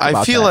want to talk about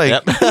I feel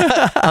that. like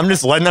Yep. I'm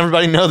just letting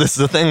everybody know this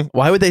is a thing.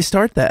 Why would they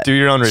start that? Do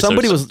your own research.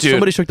 Dude.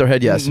 Somebody shook their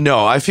head yes.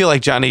 No, I feel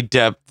like Johnny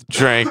Depp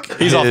drank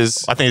He's off.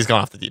 his I think he's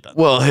gone off the deep end.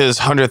 his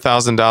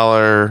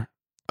 $100,000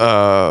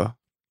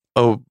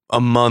 a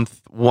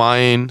month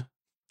wine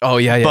Oh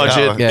yeah.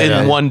 budget yeah, in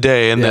yeah. one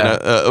day and Yeah.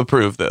 then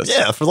approve this.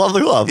 Yeah, for love of the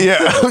glove. Yeah.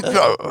 Sounds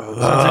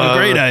like a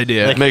great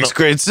idea. Make- Makes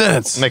great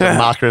sense. Make a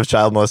mockery of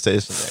child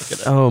molestation. Yeah, get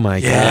it. Oh my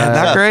Yeah, god.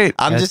 not great.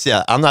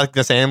 I'm not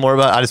gonna say any more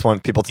about it. I just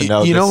want people to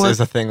know You know this what? is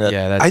a thing that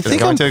Yeah, that's I is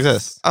think going I'm to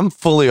exist. I'm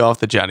fully off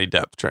the Johnny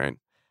Depp train.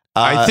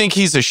 I think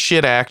he's a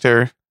shit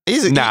actor.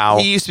 now.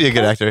 He used to be a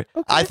good actor.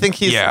 I think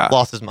he's Yeah.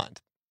 lost his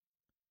mind.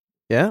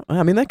 Yeah,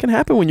 I mean that can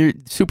happen when you're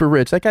super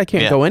rich. That guy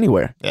can't Yeah. go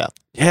anywhere. Yeah,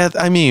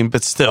 I mean,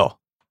 but still,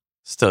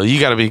 you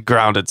got to be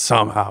grounded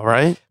somehow,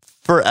 right?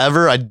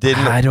 Forever, I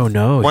didn't. I don't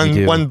know. if you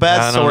do. When I bad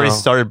don't stories know.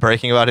 started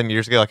breaking about him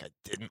years ago, like I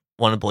didn't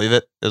want to believe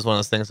it. It was one of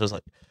those things. It was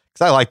like,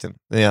 because I liked him.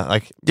 Yeah,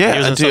 like Yeah, he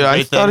was in some dude, I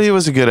great thought things. he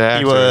was a good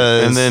actor.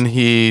 was, and then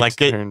he like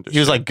good, turned to he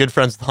was shit. like good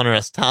friends with Hunter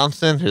S.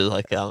 Thompson, who's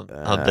like I'm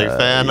a big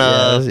fan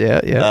of.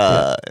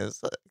 Yeah.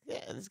 It's like,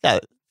 he's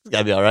got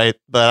to be all right,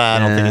 but I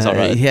don't think he's all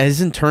right. He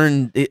hasn't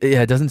turned.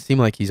 It doesn't seem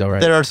like he's all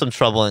right. There are some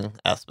troubling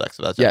aspects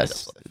about Johnny Yes,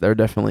 Depp's life. there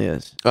definitely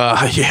is.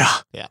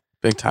 Yeah.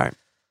 Big time.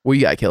 What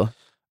you got, Killer?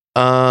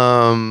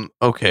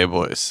 Okay,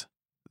 boys.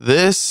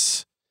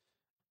 This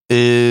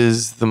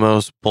is the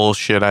most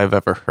bullshit I've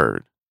ever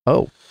heard.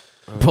 Oh,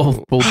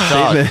 bold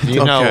Dog, statement.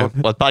 you know Okay.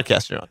 what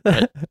podcast you're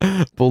on,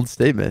 right? Bold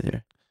statement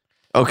here.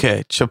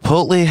 Okay,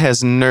 Chipotle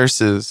has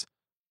nurses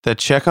that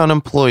check on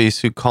employees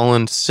who call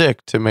in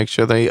sick to make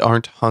sure they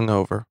aren't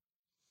hungover.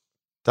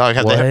 Dog,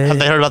 have What?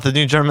 they heard about the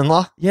new German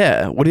law?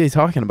 Yeah, what are you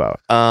talking about?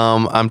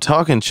 I'm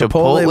talking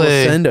Chipotle Chipotle. will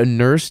send a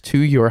nurse to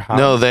your house.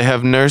 No, they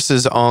have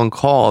nurses on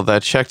call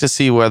that check to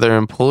see whether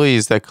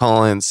employees that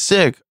call in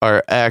sick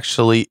are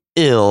actually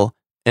ill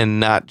and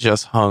not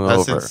just That's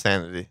hungover.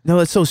 insanity. No,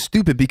 that's so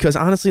stupid because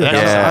honestly, like,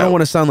 Yeah. I don't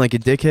want to sound like a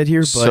dickhead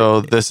here, but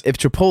So this, if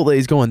Chipotle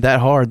is going that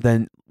hard,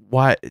 then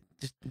why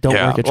just don't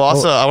Yeah. work at Well, Chipotle?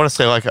 also, I want to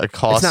say like a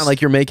cost. It's not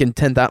like you're making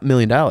 $10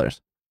 million.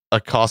 a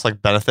cost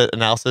like benefit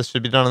analysis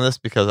should be done on this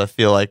because I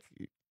feel like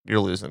you're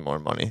losing more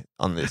money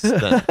on this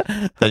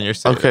than you're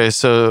saving. okay,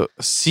 so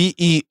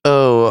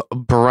CEO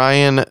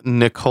Brian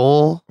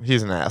Nicole,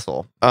 He's an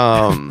asshole.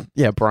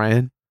 Yeah,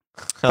 Brian.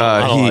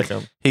 I don't he- like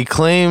him. he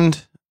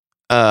claimed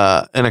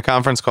in a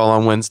conference call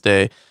on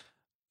Wednesday,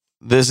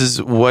 this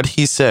is what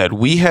he said.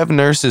 We have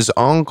nurses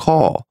on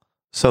call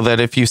so that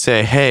if you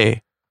say,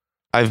 hey,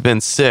 I've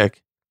been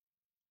sick,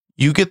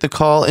 you get the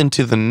call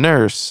into the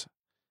nurse.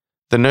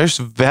 The nurse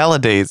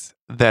validates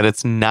that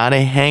it's not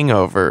a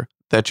hangover,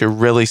 that you're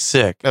really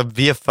sick.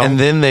 Via phone. And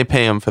then they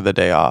pay him for the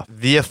day off.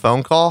 Via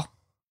phone call.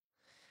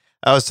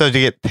 Oh, so to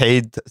get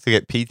paid to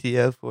get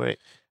PTO for it.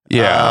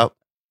 Yeah.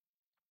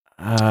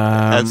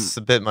 That's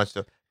a bit much.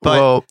 But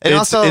well, and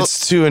it's, also-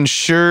 it's to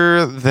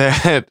ensure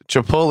that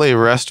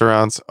Chipotle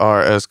restaurants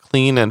are as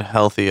clean and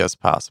healthy as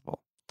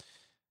possible.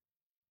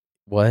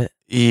 What?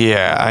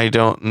 Yeah, I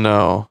don't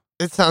know.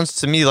 it sounds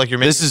to me like you're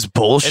making. This is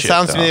bullshit. It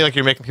sounds to me though. like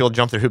you're making people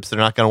jump through hoops they're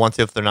not going to want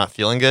to if they're not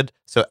feeling good.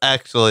 So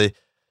actually,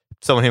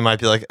 someone who might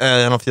be like,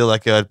 I don't feel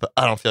that good, but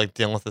I don't feel like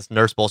dealing with this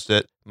nurse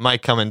bullshit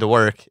might come into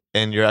work,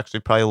 and you're actually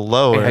probably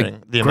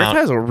lowering the Griff amount,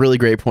 has a really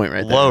great point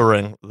right there.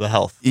 lowering the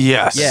health.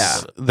 Yes. Yeah,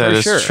 that for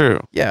is sure. true.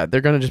 Yeah,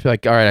 they're gonna just be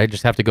like, all right, I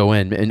just have to go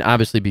in and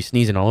obviously be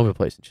sneezing all over the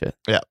place and shit.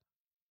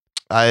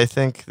 I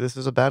think this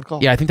is a bad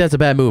call. Yeah, I think that's a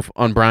bad move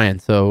on Brian.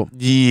 So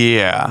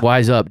Yeah.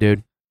 wise up,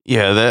 dude.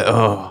 Yeah. That.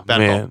 Oh Bad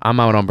man. I'm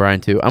out on Brian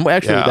too. I'm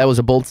actually Yeah. that was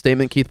a bold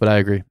statement, Keith, but I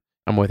agree.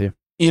 I'm with you.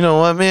 You know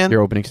what, man?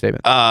 Your opening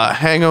statement.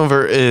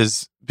 Hangover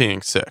is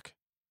being sick.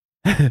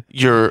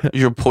 You're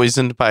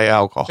poisoned by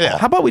alcohol. Yeah.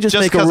 How about we just,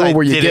 Just make a because rule I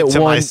where you did get it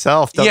to one?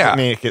 myself doesn't Yeah.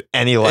 make it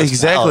any less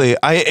Exactly.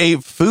 I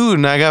ate food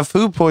and I got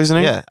food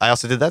poisoning. valid. Yeah, I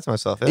also did that to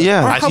myself.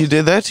 Yeah. Or you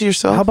did that to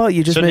yourself. How about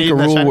you just Shouldn't make a eat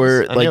that rule Chinese.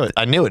 where I knew like it.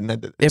 I knew it. And I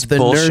did it. if the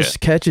bullshit. nurse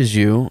catches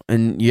you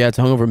and you had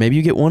to hungover, maybe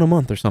you get one a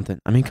month or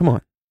something. I mean, come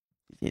on.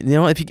 You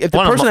know, if the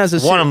person has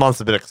a one a month's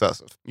a bit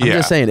excessive. I'm Yeah.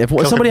 just saying if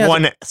 'Cause, somebody like,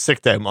 has one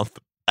sick day a month,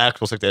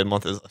 actual sick day a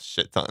month is a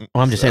shit ton.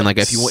 I'm just So- saying, like,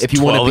 if you want to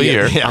 12 be, a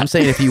year. Yeah. I'm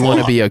saying if you want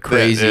to be a That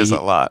crazy, is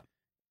a lot.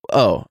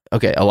 oh,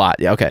 okay, a lot,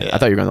 yeah, okay. Yeah. I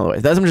thought you were going the other way.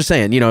 That's I'm just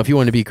saying, you know, if you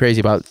want to be crazy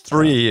about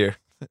 3 a year.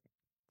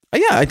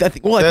 yeah, I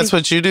think. Well, I That's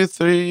think, what you do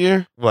 3 a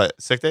year? What,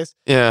 sick days?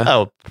 Yeah.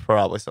 Oh,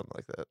 probably something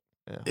like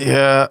that.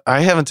 Yeah. I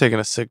haven't taken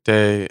a sick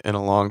day in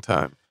a long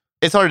time.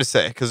 It's hard to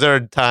say because there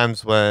are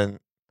times when,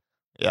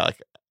 yeah,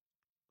 like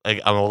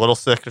I'm a little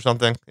sick or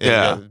something.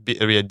 Yeah. It'd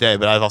be a day,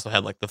 but I've also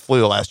had like the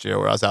flu last year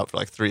where I was out for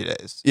like 3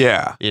 days.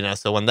 Yeah. You know,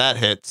 so when that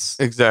hits,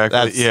 Exactly.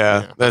 That's-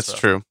 yeah. yeah, That's that's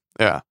true.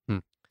 Yeah.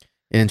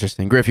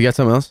 interesting. Griff, you got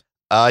something else?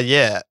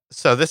 yeah.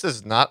 So this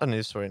is not a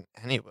news story in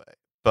any way,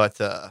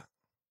 but I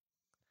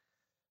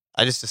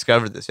just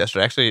discovered this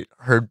yesterday. I actually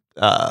heard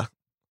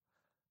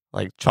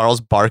like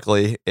Charles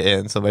Barkley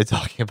and somebody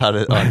talking about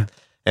it, and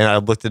I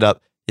looked it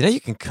up. You know,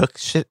 you can cook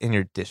shit in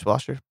your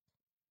dishwasher.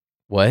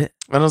 What?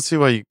 I don't see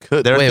why you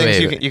could. There are Wait, things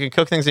wait, you wait. can you can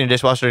cook things in your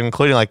dishwasher,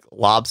 including like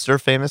lobster,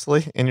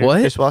 famously in your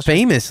What? dishwasher.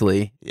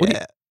 Famously? What do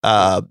Yeah.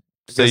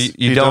 So Because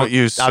you don't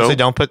use obviously soap.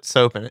 don't put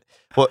soap in it.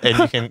 Well, and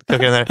you can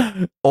cook it in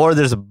there. Or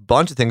there's a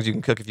bunch of things you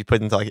can cook if you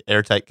put into like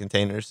airtight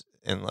containers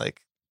and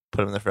like put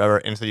them in there forever.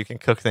 And so you can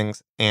cook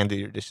things and do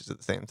your dishes at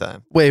the same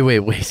time.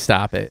 Wait,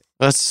 stop it.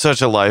 That's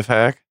such a life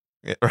hack.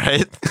 Yeah,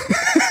 right?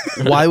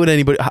 Why would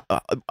anybody?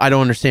 I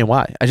don't understand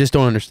why. I just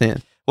don't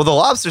understand. Well, the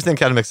lobster thing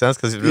kind of makes sense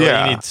because really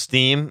Yeah. you need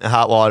steam and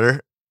hot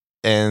water.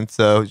 And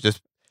so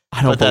just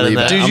I don't Put that in believe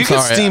there. that. Dude, I'm you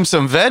can sorry. steam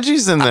some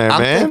veggies in there,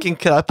 I'm man. thinking,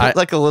 could I put I-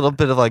 like a little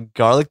bit of like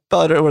garlic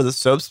butter where the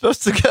soap's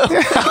supposed to go?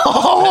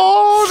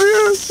 Oh,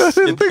 dude. I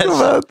didn't think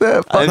about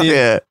that. I Fuck mean-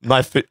 yeah.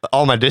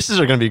 All my dishes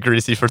are going to be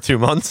greasy for 2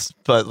 months,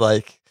 but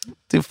like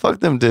Dude,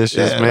 fuck them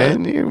dishes, Yeah,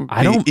 man. You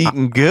I don't-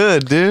 eating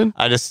good, dude.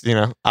 I just,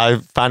 I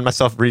find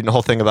myself reading the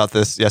whole thing about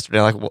this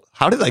yesterday. Like, well,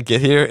 how did I get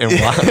here and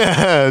why?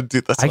 Yeah,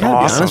 dude, that's I gotta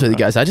awesome. be honest with you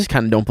guys. I just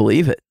kind of don't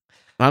believe it.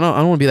 I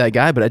don't want to be that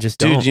guy, but I just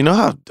don't. Dude, you know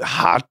how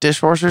hot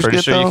dishwashers Pretty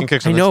get sure though? you can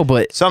cook I something. know,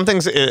 but Some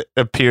things it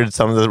appeared.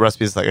 Some of the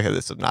recipes like, okay,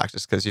 this is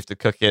obnoxious because you have to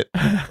cook it.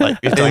 Like,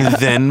 you have to, and like,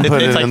 then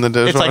put it like, in the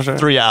It's dishwasher. like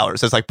 3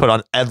 hours. It's like put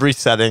on every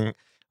setting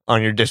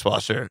on your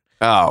dishwasher.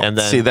 oh, and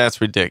then- see, that's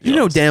ridiculous. you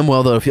know damn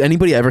well though, if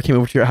anybody ever came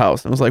over to your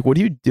house and was like, "What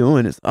are you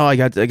doing?" It's, "Oh, I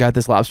got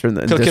this lobster in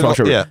the Cooking-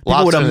 dishwasher." yeah, People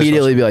lobster would in the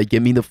immediately be like,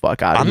 "Get me the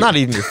fuck out of I'm here!" not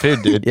eating your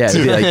food, dude. Yeah,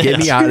 it'd be like, "Get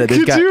me out of this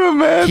Could guy." you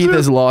imagine? Keith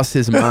has lost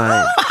his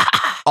mind.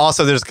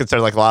 Also, there's concern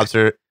like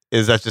lobster.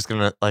 Is that just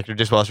gonna like your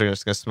dishwasher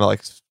is gonna smell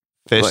like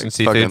fish Like and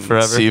seafood fucking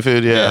forever?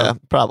 Seafood, yeah.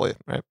 probably.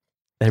 Right.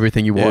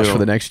 Everything you wash Ew. for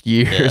the next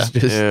year Yeah. is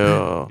just.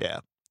 Ew. Yeah.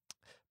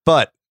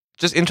 But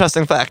just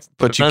interesting fact.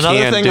 But you another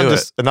can't thing do I'm it.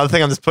 just, Another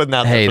thing I'm just putting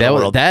out Hey, there for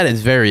the world. that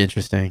is very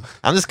interesting.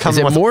 I'm just Is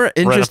coming it with more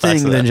random facts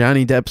interesting of than that.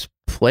 Johnny Depp's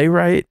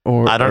playwright?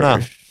 Or I don't know.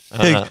 I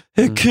don't know.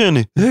 Hey,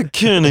 Kenny. Hey,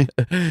 Kenny.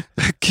 Hey,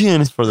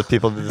 Kenny. It's for the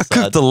people to I decide.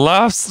 cooked the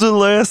lobster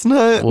last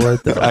night.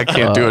 What the I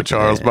can't do a fuck,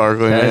 Charles man?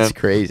 Barkley, That's man.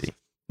 crazy.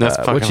 That's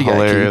what fucking you got,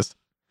 Keith? hilarious.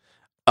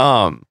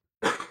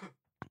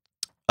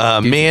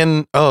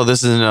 Man. Oh,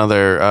 this is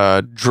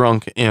another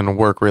drunk and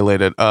work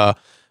related.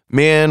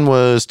 Man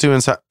was too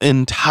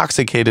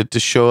intoxicated to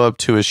show up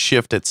to his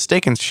shift at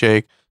Steak and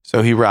Shake,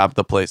 so he robbed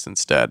the place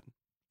instead.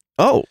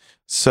 Oh,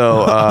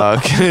 So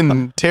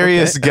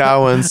Terius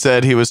Gowan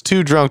said he was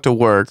too drunk to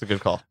work, It's a good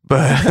call.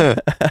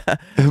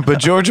 but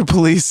Georgia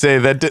police say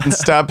that didn't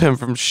stop him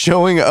from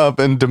showing up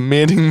and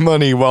demanding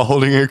money while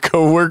holding a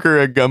coworker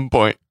at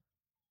gunpoint.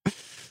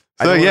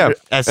 So yeah,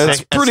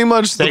 that's pretty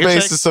much the Steak and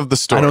Shake? basis of the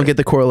story. I don't get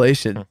the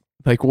correlation.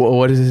 Like,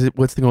 what is it?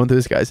 What's going through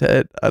this guy's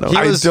head? I don't. He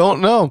I was-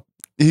 don't know.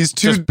 He's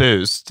too. just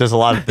booze. There's a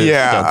lot of booze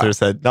Yeah. going through his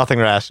head. Nothing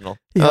rational.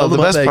 He Oh, held the him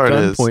up best at part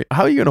is- gunpoint.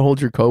 How are you going to hold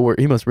your coworker?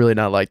 He must really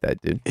not like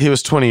that dude. He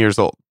was 20 years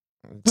old,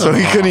 so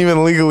he couldn't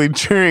even legally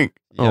drink.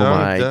 Oh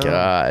my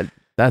god,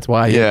 that's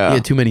why he Yeah.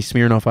 had too many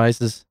Smirnoff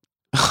ices.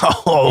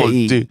 Oh,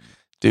 Hey.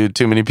 dude,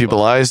 too many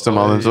people iced him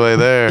on his way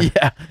there.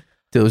 Yeah,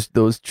 those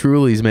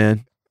Trulies,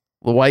 man.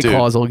 The White Dude.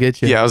 Claws will get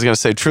you. Yeah, I was gonna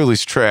say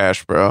Truly's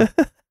trash, bro.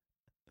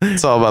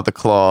 It's all about the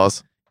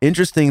claws.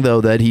 Interesting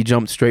though that he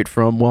jumped straight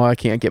from, well, I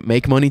can't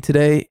make money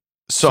today.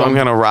 So I'm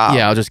gonna rob.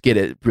 Yeah, I'll just get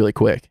it really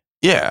quick.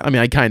 yeah. I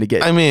mean, I kind of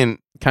get, I mean,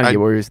 I- get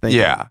where he was thinking.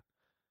 yeah.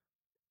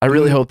 I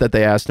really hope that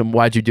they asked him,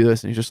 "Why'd you do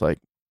this?" And he's just like,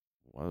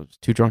 "Well, I was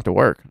too drunk to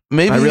work."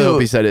 Maybe I really he'll-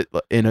 hope he said it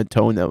in a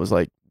tone that was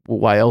like, "Well,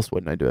 why else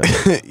wouldn't I do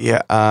it?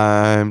 yeah,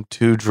 I'm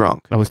too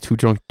drunk. I was too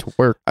drunk to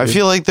work." I dude."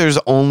 feel like there's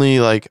only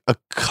like a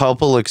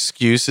couple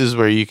excuses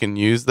where you can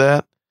use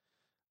that.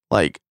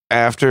 Like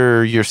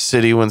after your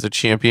city wins a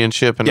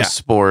championship in Yeah. a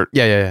sport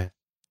yeah.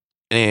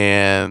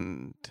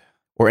 and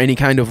Or any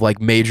kind of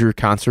like major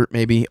concert,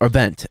 maybe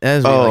event.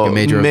 As like a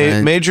major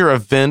event. major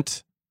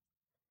event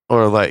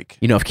or like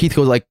You know, if Keith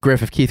goes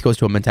if Keith goes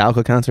to a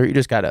Metallica concert, you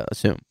just gotta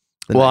assume.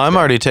 the well, next I'm day.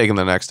 already taking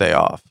the next day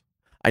off.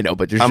 I know,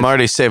 but you're I'm just,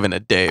 already saving a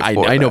day for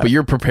I know, that. but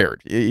you're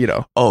prepared. You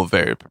know, oh,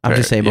 very prepared. I'm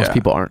just saying most yeah.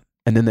 people aren't.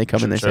 And then they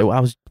come and they say, Sure. "Well,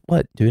 I was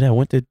what, dude? I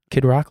went to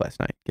Kid Rock last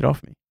night. Get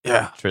off me."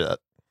 Yeah. True that.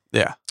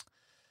 Yeah.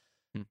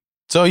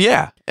 So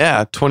yeah,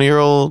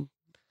 20-year-old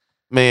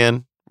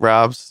man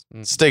robs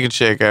Steak and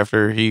Shake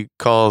after he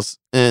calls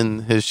in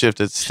his shift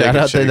at Steak Shout and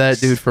out to that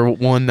Shakes. dude for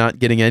one, not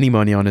getting any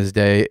money on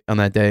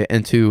that day,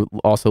 and two,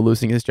 also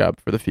losing his job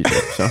for the future.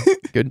 So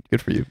good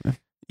for you, man.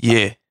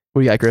 Yeah.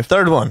 What do you got, Griff?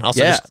 Third one.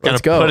 Also, Yeah, just gonna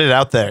let's go. put it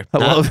out there. I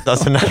love-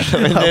 doesn't I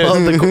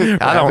love the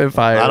I don't. rapid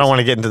fires. I don't want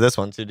to get into this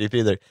one too deep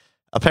either.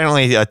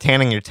 Apparently,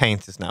 tanning your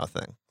taint is now a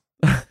thing.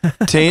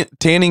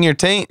 Tanning your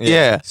taint.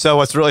 Yeah. So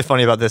what's really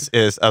funny about this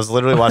is I was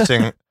literally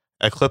watching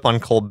a clip on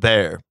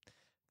Colbert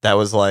that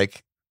was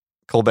like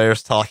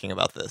Colbert's talking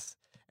about this,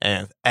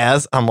 and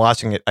as I'm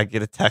watching it, I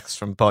get a text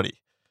from Buddy,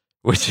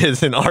 which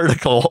is an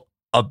article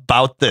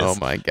about this. Oh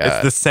my It's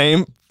god! the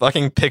same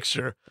fucking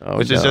picture, Oh,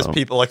 which is just no.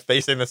 people like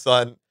facing the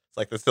sun. It's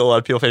like there's still a lot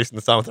of people facing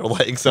the sun with their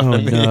legs up Oh,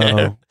 in the air.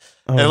 no.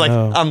 Oh, And like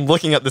no. I'm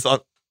looking at this on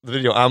the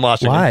video I'm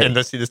watching Why? and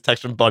I see this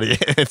text from Buddy.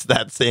 It's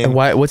that same. And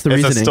why? What's the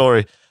it's a reasoning?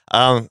 story.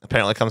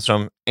 Apparently it comes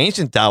from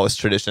ancient Taoist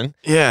tradition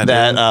Yeah.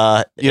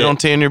 that dude. You don't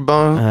tan your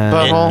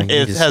butthole. you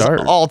it just has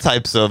start. all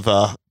types of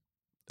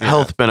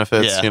Health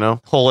benefits, yeah, you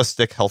know.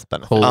 holistic health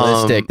benefits.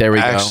 Holistic. There we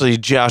go. Actually,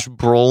 Josh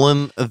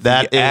Brolin,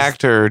 That the is-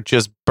 actor,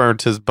 just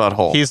burnt his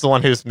butthole. He's the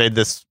one who's made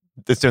this.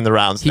 It's doing the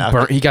rounds he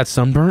now. He got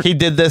sunburnt. He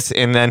did this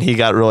and then he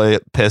got really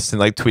pissed and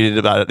like tweeted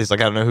about it. He's like,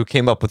 I don't know who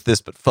came up with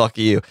this, but fuck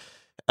you.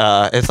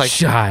 It's like,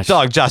 Josh.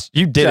 Josh,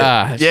 you did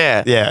Josh. yeah,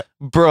 it. Yeah,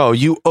 bro,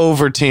 you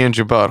over tanned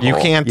your butthole. you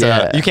can't.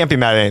 Yeah. You can't be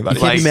mad at You anybody.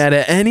 can't be like- mad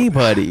at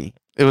anybody.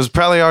 It was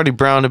probably already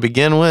brown to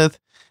begin with,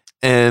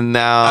 and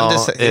now I'm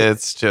just-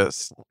 it's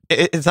just.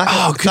 It's not.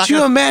 Oh, it's could not you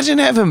gonna- imagine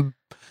having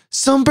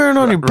sunburn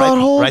on your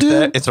butthole, right dude?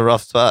 there? It's a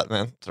rough spot,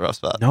 man. It's a rough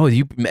spot. No,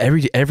 you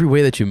every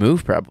way that you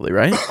move, probably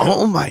right.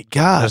 Oh my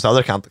god! There's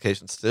other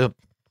complications too.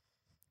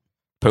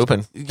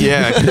 pooping.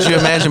 Yeah, could you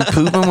imagine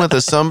pooping with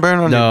a sunburn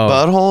on No, your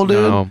butthole,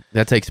 dude? No,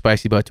 that takes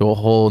spicy butt to a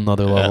whole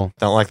nother level.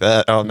 Don't like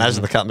that. Oh,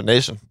 imagine the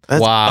combination.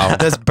 That's, Wow.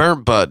 that's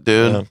burnt butt,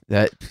 dude.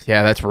 Yeah.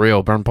 That's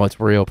real. Burn butt's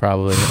real,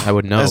 probably. I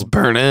would know. That's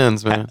burnt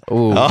ends, man.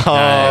 Ooh, Oh.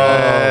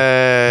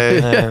 Hey.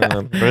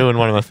 Man, ruined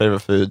one of my favorite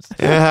foods.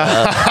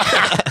 Yeah.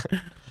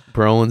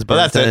 Brolin's But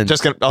burnt that's it. ends.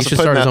 Just gonna He also should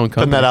putting start his own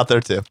putting that company. out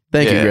there too.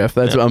 Thank you, Yeah. Griff.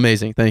 That's Yeah.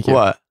 amazing. Thank you.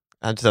 What?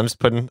 I'm just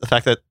putting the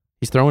fact that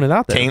He's throwing it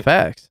out there. Taint-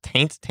 Facts.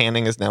 taint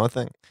tanning is now a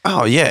thing.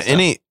 Oh yeah.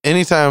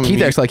 Anytime. Keith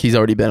you- acts like he's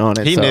already been on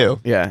it. He so, knew.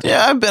 Yeah.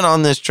 yeah, I've been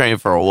on this train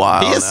for a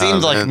while. He has now,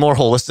 seemed like man. more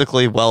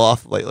holistically well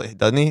off lately,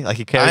 doesn't he? Like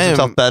he carries I am-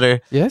 himself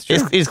better. Yeah, that's true.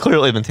 He's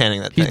clearly been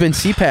tanning that He's thing. been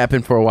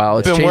CPAPing for a while.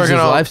 It's Been changed his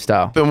working on-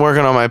 lifestyle. Been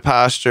working on my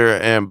posture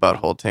and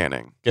butthole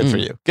tanning, Good for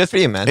you. Good for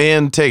you, man.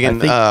 and taking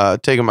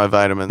think my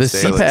vitamins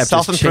the daily. CPAP just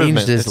Self-improvement.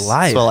 changed his It's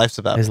life. what life's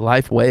about. His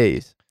life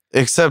ways.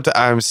 Except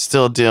I'm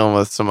still dealing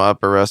with some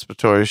upper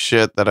respiratory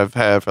shit that I've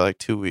had for like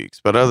 2 weeks.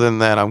 But other than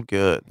that, I'm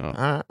good. All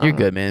right, You're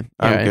good, man.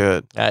 I'm All right.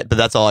 good. All right, but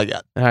that's all I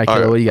got. All right,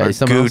 Kayla, what do you got? Or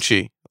Something else?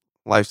 Gucci.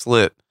 Life's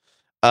lit.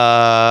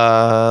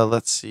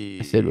 Let's see.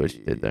 I said what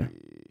you did there.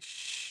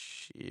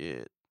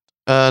 Shit.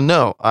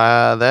 No.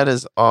 That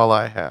is all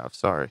I have.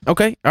 Sorry.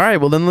 Okay. All right.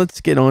 Well, then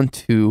let's get on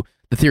to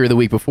the theory of the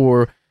week.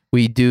 Before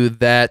we do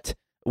that,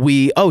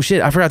 oh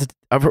shit, I forgot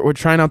we're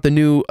trying out the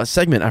new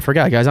segment. I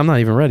forgot, guys. I'm not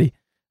even ready.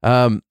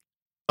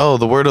 Oh,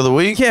 the word of the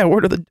week. Yeah,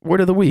 word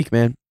of the week,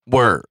 man.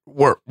 Word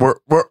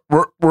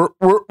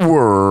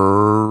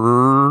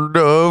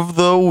of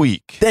the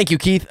week. Thank you,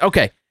 Keith.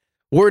 Okay.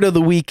 Word of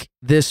the week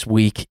this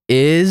week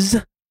is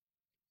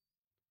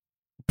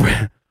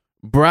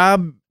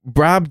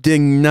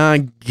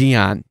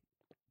Brobdingnagian.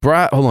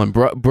 Hold on.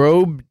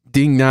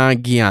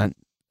 Brobdingnagian.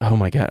 Oh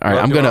my god. All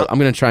right, I'm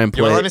gonna try and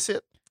You want play. to let me see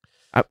it?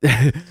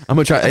 I'm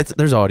gonna try.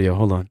 There's audio.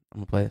 Hold on. I'm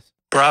gonna play this.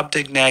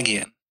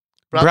 Brobdingnagian.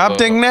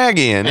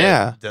 Brobdingnagian.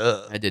 Yeah.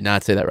 Duh. I did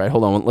not say that right.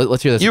 Hold on.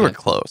 Let's hear this. You were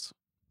again. close.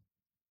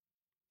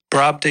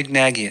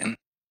 Brobdingnagian.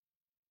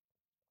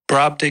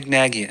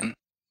 Brobdingnagian.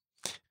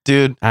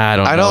 Dude, I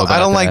don't. I know don't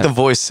about like that. the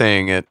voice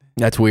saying it.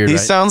 That's weird. He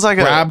right? sounds like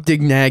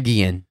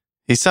Brobdingnagian.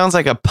 he sounds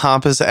like a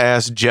pompous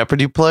ass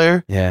Jeopardy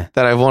player Yeah.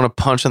 that I want to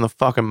punch in the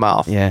fucking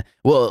mouth. Yeah.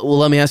 Well,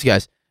 let me ask you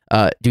guys.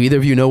 Do either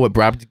of you know what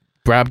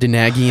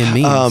Brobdingnagian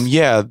means?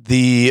 Yeah,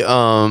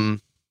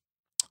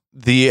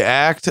 the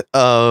act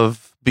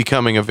of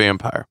becoming a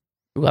vampire.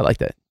 Ooh, I like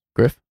that.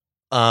 Griff.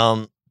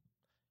 It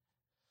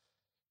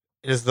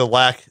is the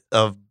lack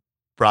of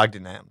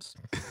Brogdonams.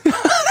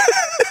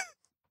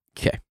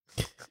 Okay.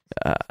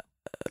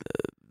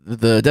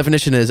 The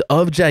definition is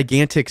of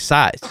gigantic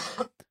size,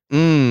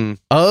 Mm.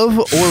 of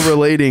or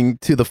relating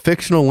to the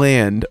fictional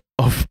land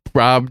of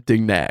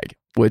Brobdingnag,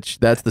 which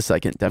that's the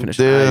second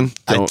definition. Dude,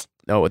 I don't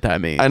know what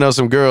that means. I know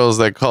some girls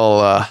that call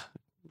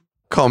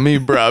me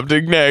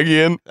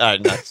Brobdingnagian. All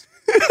right, next.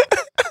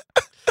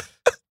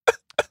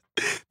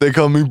 They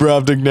call me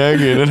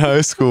Brobdingnagian in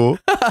high school.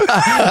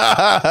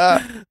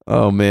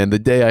 Oh man, the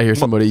day I hear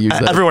somebody use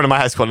that. Everyone in my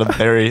high school had a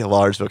very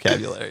large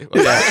vocabulary.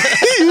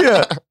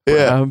 yeah.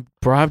 Yeah.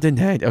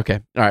 Brobdingnag. Okay.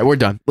 All right, we're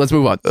done. Let's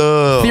move on.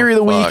 Oh, Theory of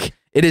the fuck. week.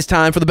 It is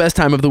time for the best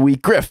time of the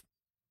week. Griff,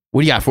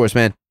 what do you got for us,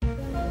 man?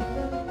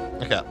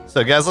 Okay,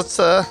 so guys, let's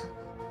talk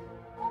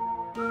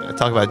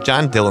about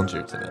John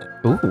Dillinger tonight.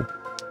 Ooh.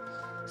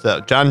 So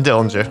John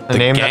Dillinger, a The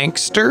name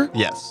gangster?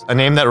 yes, a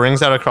name that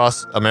rings out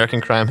across American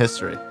crime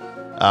history.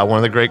 One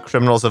of the great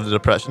criminals of the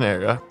Depression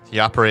era. He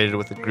operated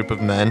with a group of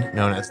men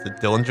known as the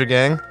Dillinger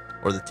Gang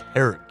or the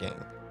Terror Gang.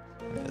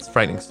 It's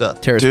frightening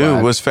stuff. Terror Dude,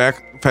 Squad. was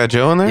Fat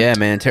Joe in there? Yeah,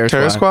 man. Terror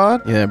Terror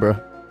Squad. Squad? Yeah, bro.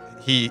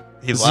 He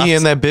Is left, he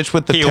in that bitch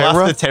with the he terror?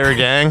 left the Terror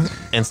Gang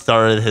and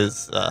started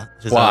his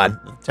Squad.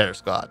 own Terror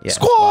Squad. Yeah,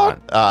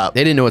 Squad.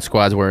 They didn't know what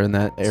squads were in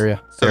that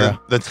area. So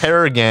era. the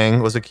Terror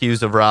Gang was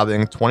accused of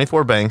robbing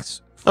 24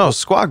 banks, Oh,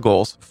 squad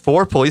goals.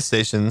 4 police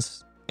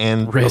stations,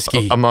 and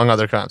Risky. among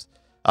other crimes.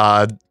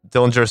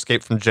 Dillinger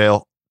escaped from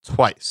jail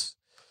twice.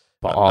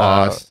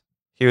 Boss.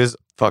 He was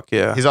Fuck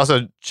yeah. He's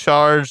also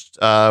charged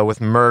with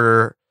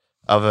murder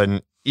of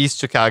an East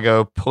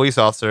Chicago police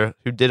officer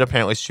who did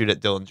apparently shoot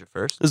at Dillinger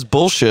first, This is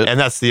bullshit. and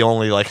that's the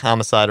only like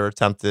homicide or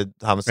attempted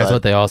homicide That's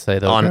what they all say,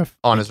 though. on Griff.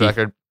 on his Keith.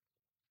 record.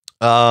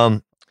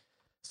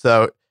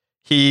 So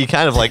he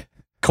kind of like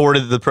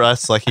courted the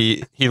press, like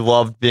he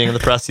loved being in the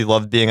press, he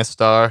loved being a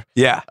star.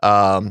 yeah.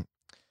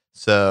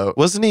 So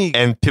Wasn't he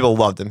and people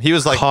loved him. He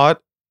was like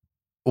caught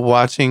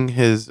watching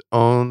his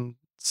own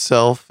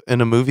self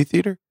in a movie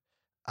theater?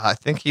 I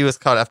think he was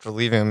caught after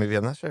leaving a movie.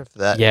 I'm not sure if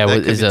that. Yeah, that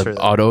what could is be a true.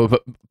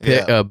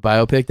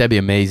 biopic? That'd be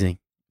amazing.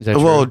 Is that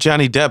Well, true?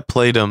 Johnny Depp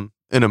played him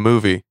in a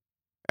movie,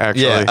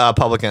 actually. Yeah,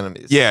 Public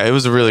Enemies. Yeah, it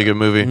was a really good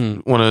movie.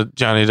 Mhm. One of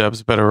Johnny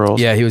Depp's better roles.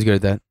 Yeah, he was good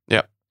at that.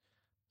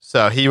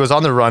 So he was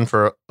on the run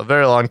for a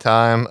very long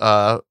time,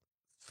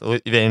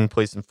 evading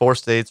police in 4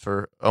 states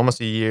for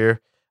almost a year.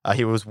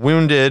 He was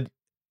wounded,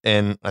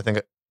 and I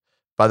think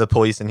by the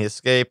police, and he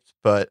escaped,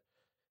 but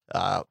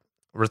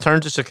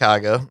returned to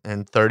Chicago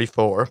in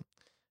 1934,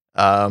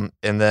 and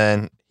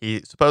then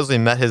he supposedly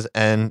met his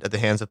end at the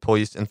hands of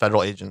police and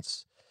federal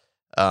agents,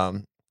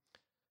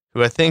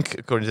 who I think,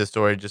 according to the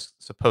story, just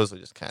supposedly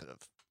just kind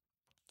of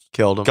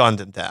Killed him. gunned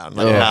him down.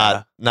 Like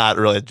Yeah. not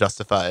really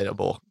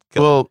justifiable.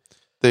 kill.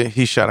 Well,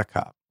 he shot a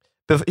cop.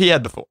 He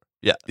had before.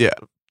 Yeah. Yeah.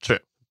 True.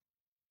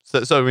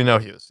 So we know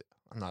he was.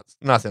 I'm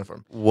not saying for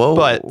him. Whoa.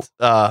 But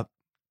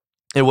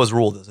it was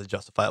ruled as a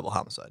justifiable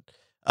homicide.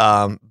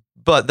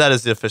 But that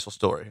is the official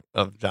story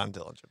of John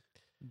Dillinger.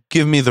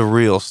 give me the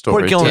real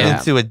story. We're going Yeah.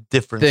 into a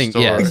different Thing,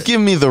 story. yes. Give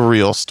me the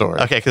real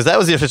story. Okay, because that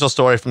was the official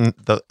story from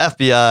the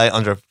FBI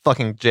under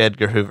fucking J.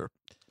 Edgar Hoover.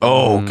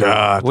 Oh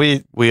God.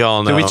 We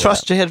all know. do we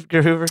trust J.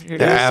 Edgar Hoover here?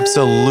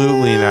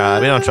 Absolutely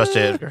not. We don't trust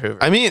J. Edgar Hoover.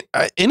 I mean,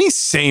 any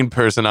sane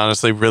person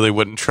honestly really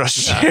wouldn't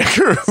trust J.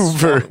 Edgar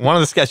Hoover. One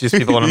of the sketchiest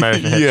people in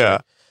American history. Yeah.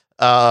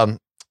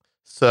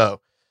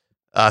 So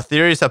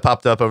theories have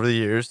popped up over the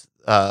years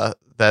that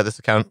this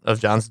account of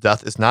John's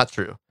death is not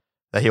true.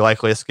 That he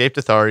likely escaped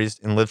authorities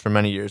and lived for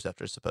many years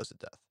after his supposed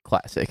death.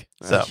 Classic.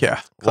 So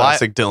Yeah.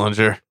 Classic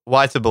Dillinger.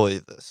 why to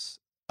believe this?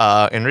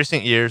 In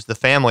recent years, the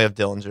family of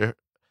Dillinger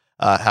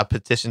have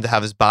petitioned to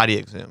have his body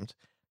exhumed,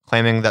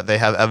 claiming that they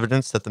have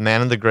evidence that the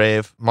man in the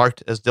grave,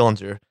 marked as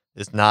Dillinger,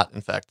 is not,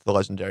 in fact, the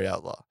legendary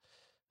outlaw.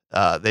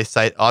 They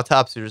cite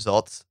autopsy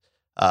results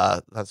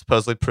that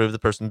supposedly prove the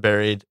person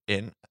buried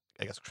in,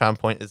 I guess, Crown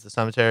Point is the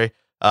cemetery,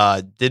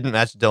 didn't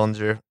match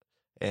Dillinger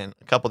in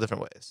a couple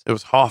different ways. It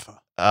was Hoffa.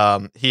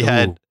 He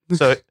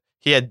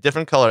had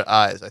different color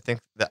eyes. I think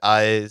the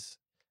eyes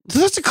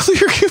That's a clear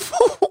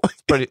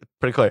giveaway.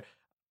 pretty clear.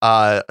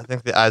 I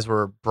think the eyes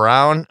were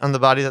brown on the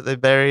body that they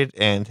buried,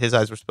 and his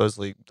eyes were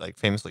supposedly like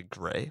famously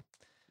gray.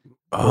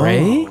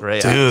 Gray? Gray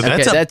Dude, eyes. Okay,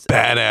 that's a that's-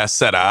 badass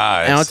set of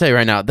eyes. And I'll tell you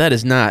right now, that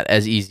is not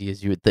as easy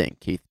as you would think,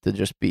 Keith, to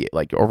just be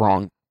like a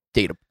wrong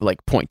data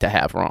point to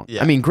have wrong.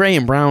 Yeah. I mean, gray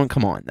and brown,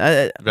 come on.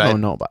 I Right.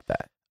 don't know about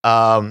that.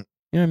 Um,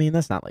 You know what I mean?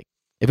 That's not like,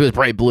 if it was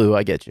bright blue,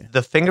 I get you.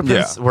 the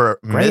fingerprints were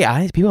Gray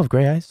eyes? People have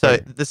gray eyes? So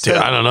Is this Dude,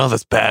 I don't know.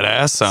 That's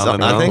badass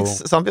sounding. I think though.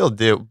 some people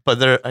do, but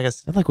they're I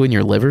guess that like when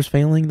your liver's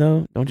failing,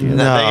 though? Don't you? No,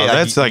 they get,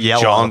 that's like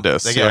yellow.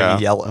 jaundice, They get yeah.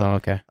 like yellow. Oh,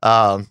 okay.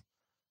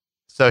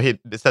 So it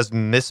says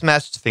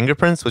mismatched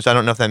fingerprints, which I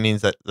don't know if that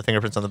means that the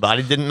fingerprints on the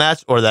body didn't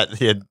match or that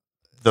he had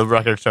the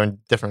record showing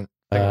different.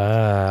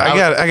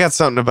 I got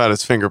something about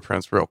his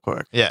fingerprints real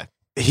quick. Yeah.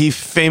 He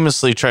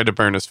famously tried to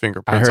burn his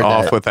fingerprints heard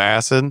off that. with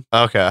acid.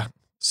 Okay.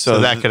 So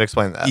that th- could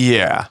explain that.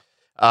 Yeah.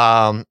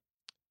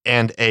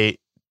 And a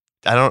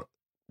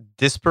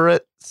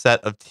disparate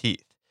set of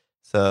teeth.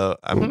 So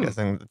I'm Hmm.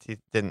 guessing the teeth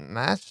didn't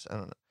match. I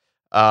don't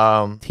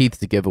know. Teeth's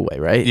the giveaway,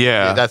 right?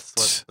 Yeah.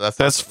 That's That's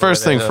the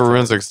first thing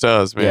forensics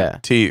does, man. Yeah.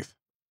 Teeth.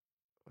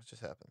 What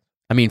just happened?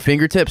 I mean,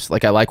 fingertips,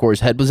 like I like where his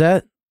head was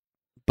at,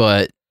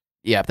 but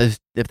yeah,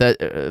 if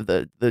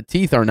the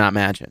teeth are not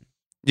matching,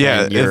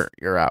 Yeah. then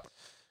you're out.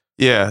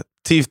 Yeah.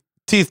 Teeth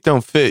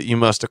don't fit. You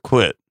must have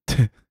quit.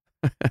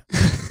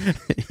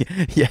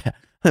 Yeah,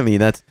 I mean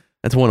that's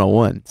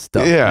 101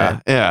 stuff. yeah.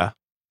 man. Yeah.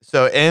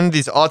 So in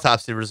these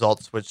autopsy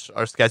results, which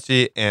are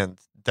sketchy and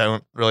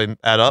don't really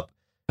add up,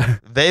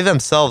 they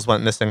themselves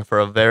went missing for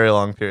a very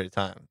long period of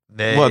time.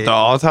 What, the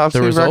autopsy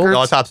The result? records?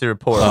 the autopsy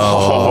report?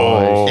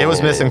 Oh. It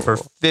was missing for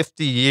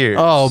 50 years.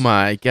 Oh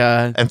my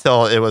god.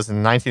 Until it was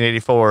in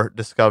 1984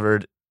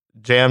 discovered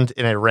jammed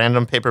in a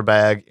random paper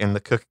bag in the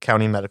Cook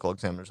County Medical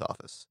Examiner's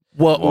office.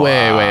 What?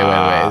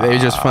 Wait. They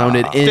just found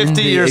it in 50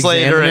 the years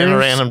later in a examiner's?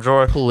 random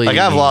drawer. Like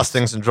I've Please. lost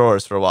things in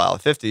drawers for a while.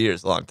 50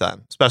 years is a long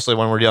time, especially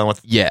when we're dealing with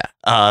Yeah.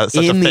 such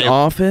In a the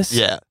office?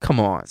 Yeah. Come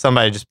on.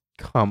 Somebody just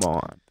Come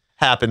on.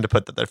 happened to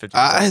put that there 50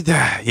 years.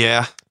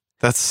 Yeah.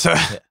 That's.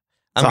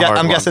 I'm, a hard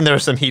I'm one. guessing there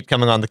was some heat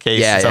coming on the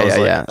case. Yeah, so I yeah, was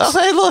like, yeah. oh,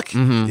 hey, look.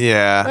 Mm-hmm.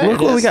 Yeah. There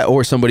Look it what we is. got.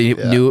 Or somebody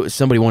Yeah. knew,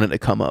 somebody wanted to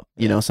come up.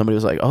 You know, somebody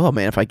was like, oh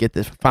man, if I get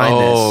this, find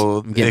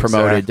Oh, this, I'm getting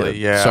promoted exactly, to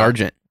yeah.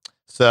 sergeant.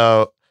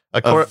 So,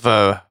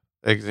 Of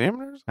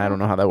examiners? I don't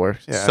know how that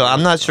works. Yeah. so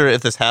I'm not sure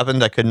if this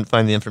happened. I couldn't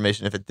find the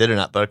information if it did or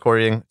not. But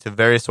according to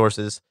various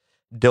sources,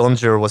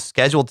 Dillinger was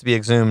scheduled to be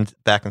exhumed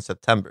back in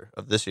September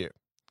of this year.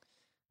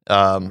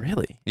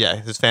 Really? Yeah,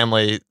 his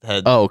family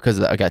had Oh, because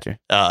I got you.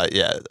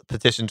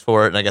 petitioned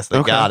for it, and I guess they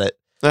Okay. got it.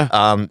 Yeah.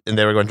 And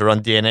they were going to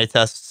run DNA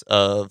tests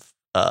of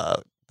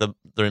the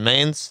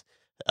remains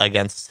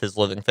against his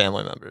living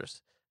family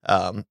members.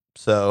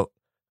 So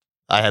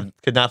I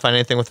could not find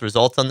anything with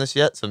results on this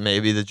yet. So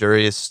maybe the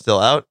jury is still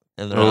out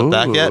and they're not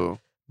back yet. Ooh.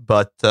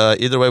 But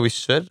either way, we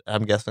should,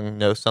 I'm guessing,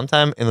 know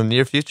sometime in the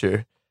near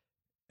future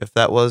if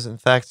that was in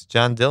fact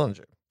John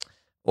Dillinger,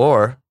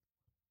 or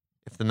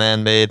if the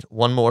man made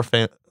one more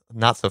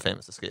not so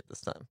famous escape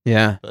this time.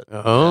 Yeah. But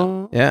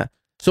Oh. Yeah.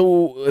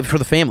 So for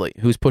the family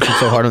who's pushing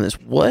so hard on this,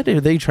 what are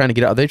they trying to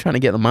get out? Are they trying to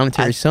get a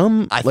monetary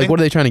sum? I Like, think- what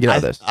are they trying to get out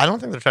of this? I don't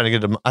think they're trying to get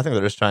them. I think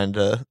they're just trying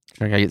to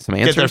Trying to get some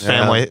get answers.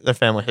 their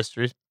family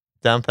history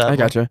down pat. I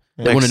gotcha.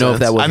 Yeah. They want to know if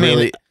that was I mean-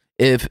 really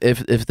if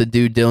the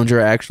dude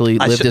Dillinger actually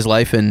I lived should- his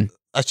life in.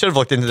 I should have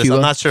looked into this. Cuba?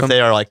 I'm not sure if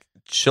they are like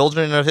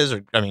children of his, or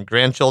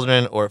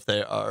grandchildren, or if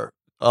they are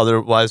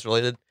otherwise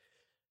related.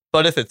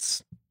 But if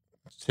it's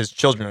his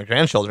children or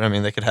grandchildren, I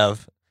mean, they could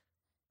have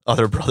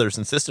other brothers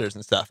and sisters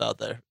and stuff out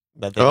there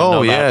that they Oh,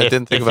 know about yeah, I if-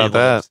 didn't think if he about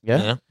that. lives, Yeah.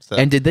 you know? So,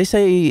 And did they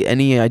say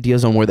any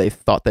ideas on where they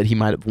thought that he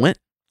might have went?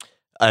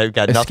 I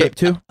got nothing. Escape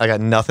too? I got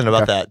nothing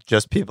about Okay. that.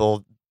 Just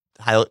people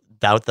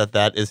doubt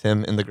that is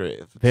him in the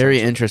grave. Very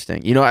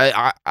interesting. You know,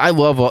 I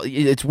love all.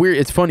 It's weird.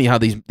 It's funny how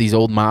these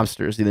old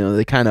mobsters. You know,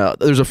 they kind of.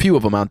 There's a few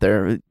of them out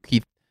there.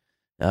 Keith.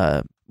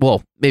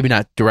 Well, maybe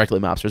not directly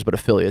mobsters, but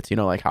affiliates. You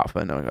know, like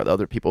Hoffman and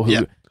other people who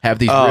Yeah. have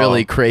these Oh,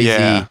 really crazy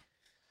yeah.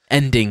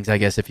 endings. I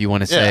guess if you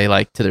want to say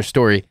like to their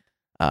story.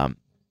 So I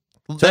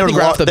They're think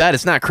right lo- off the bat,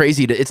 it's not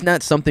crazy. It's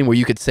not something where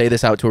you could say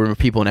this out to a room of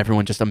people and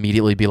everyone just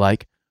immediately be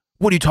like,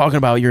 "What are you talking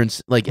about? You're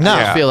like." No.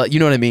 I feel like you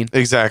know what I mean.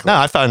 Exactly. No,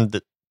 I found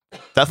it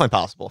definitely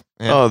possible.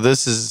 Yeah. Oh,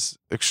 this is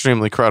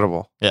extremely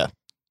credible.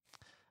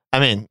 I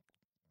mean,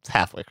 it's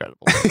halfway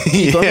credible.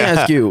 Keith, let me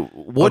ask you,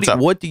 What's up?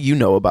 what do you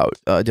know about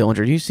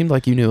Dillinger? You seemed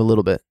like you knew a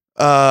little bit.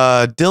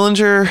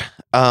 Dillinger.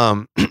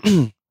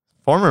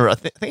 Former, I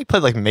think he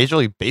played like Major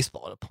League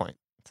Baseball at a point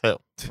too,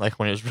 like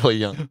when he was really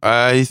young.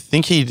 I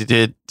think he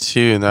did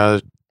too. Now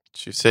that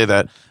you say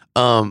that,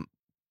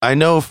 I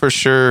know for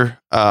sure.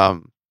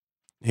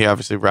 He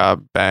obviously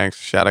robbed banks,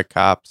 shot at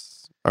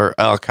cops, or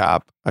El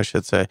Cop, I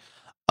should say.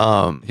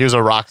 He was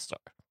a rock star.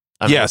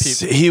 I mean, Yes,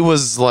 he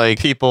was like.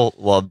 people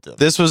loved him.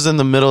 This was in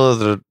the middle of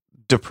the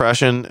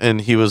Depression, and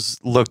he was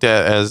looked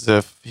at as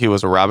if he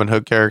was a Robin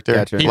Hood character.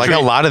 Gotcha. He Like a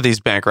treat- lot of these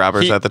bank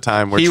robbers he- at the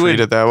time were he would-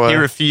 treated that way. He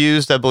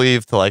refused, I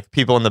believe, to like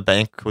people in the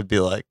bank would be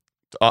like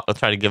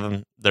try to give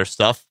him their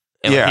stuff,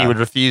 and Yeah. he would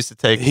refuse to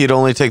take. He'd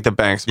only take the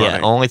bank's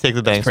money. only take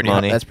the bank's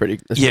money, That's pretty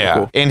Yeah.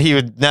 cool. and he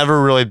would never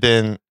really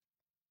been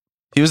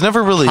He was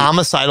never really.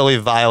 homicidally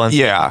violent.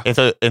 Yeah.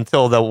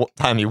 until the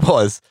time he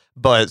was,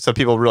 but so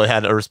people really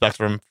had a respect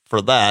for him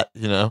for that,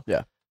 you know.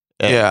 Yeah.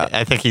 And Yeah.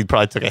 I think he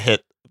probably took a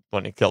hit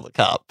when he killed the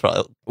cop.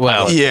 Probably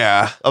Well,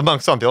 Yeah. among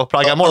some people,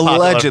 probably got more popular.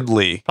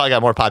 Allegedly. Probably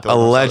got more popular.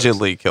 than others.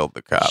 Allegedly killed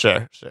the cop.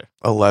 Sure.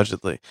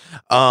 Allegedly.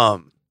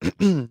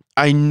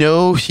 I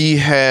know he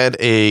had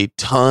a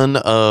ton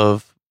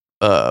of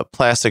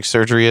plastic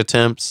surgery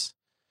attempts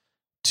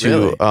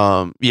to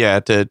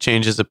Really? to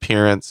change his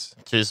appearance.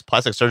 Jeez,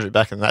 plastic surgery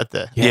back in that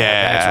day.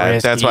 Yeah,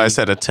 that's why I risky.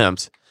 said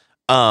attempts.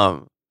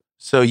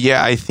 So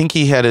yeah, I think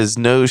he had his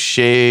nose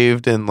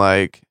shaved and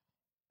like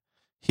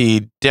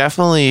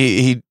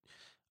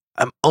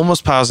I'm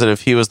almost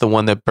positive he was the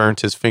one that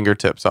burnt his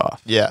fingertips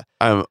off. Yeah.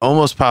 I'm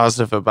almost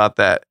positive about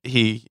that.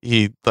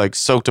 He like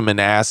soaked him in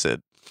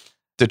acid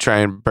to try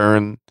and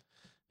burn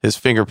his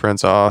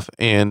fingerprints off,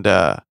 and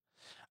I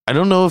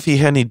don't know if he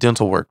had any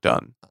dental work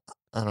done.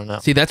 I don't know.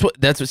 see, that's what.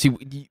 See,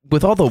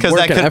 with all the 'Cause work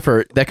that and could-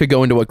 effort, that could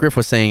go into what Griff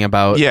was saying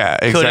about Yeah,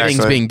 things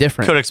exactly. being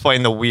different. Could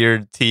explain the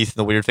weird teeth and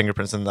the weird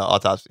fingerprints in the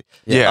autopsy.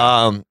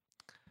 Yeah,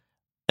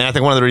 And I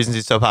think one of the reasons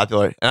he's so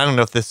popular, and I don't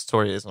know if this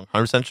story is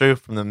 100% true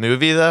from the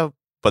movie though,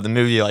 but the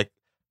movie, like,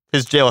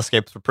 his jail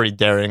escapes were pretty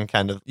daring,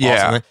 kind of.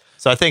 Yeah. awesome.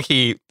 So I think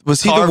he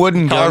was he the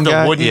wooden gun carved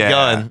guy? a wooden Yeah.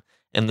 gun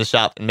in the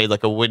shop and made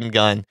like a wooden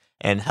gun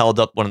and held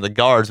up one of the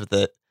guards with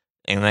it,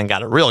 and then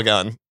got a real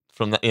gun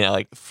from the,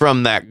 like,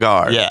 From that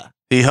guard. yeah,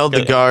 He held the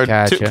Yeah. guard.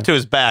 Gotcha. to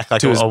his back,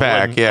 like To his a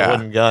back, wooden, yeah. a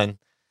wooden gun,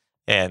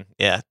 and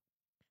yeah,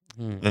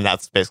 Hmm. and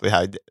that's basically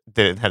how he did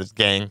it. Had his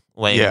gang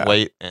laying in Yeah.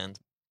 wait, and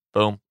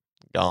boom,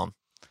 gone.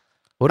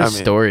 What a I mean-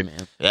 story,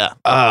 man. Yeah,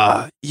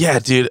 Yeah,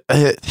 dude.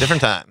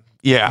 different time.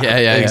 Yeah,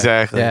 Yeah,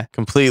 exactly. yeah.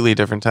 Completely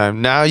different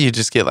time. Now you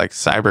just get like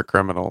cyber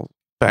criminal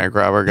bank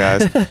robber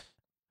guys.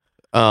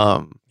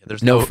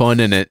 There's No fun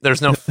in it.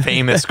 There's no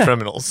famous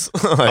criminals.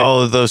 Like,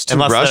 all of those two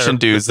Unless Russian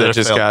they're- dudes that they're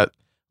just failed. got.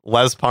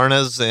 Les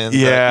Parnas and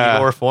Yeah.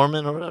 Igor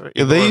Foreman or whatever.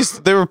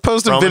 They were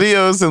posting Roman-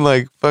 videos in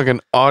like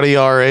fucking Audi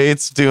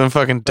R8s doing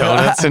fucking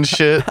donuts and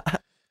shit.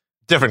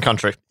 different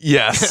country.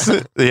 Yes.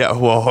 Yeah.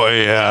 Well,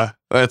 yeah.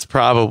 That's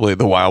probably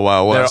the Wild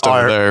Wild West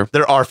over there.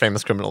 There are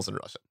famous criminals in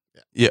Russia.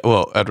 Yeah.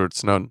 Well, Edward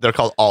Snowden. They're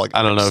called oligarchs.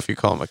 I don't know if you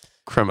call him a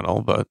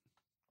criminal, but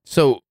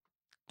So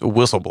a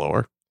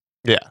whistleblower.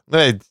 Yeah,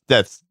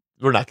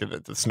 we're not getting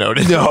into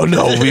Snowden. No,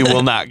 we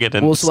will not get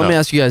into. well, so let me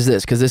ask you guys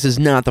this, because this is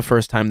not the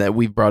first time that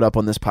we've brought up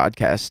on this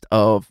podcast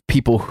of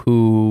people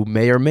who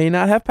may or may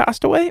not have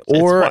passed away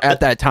or It's- at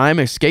that time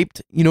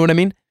escaped. You know what I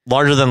mean?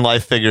 Larger than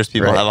life figures,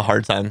 people Right. have a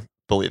hard time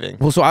believing.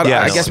 Well, so I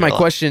Yes. guess my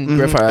question, Mhm.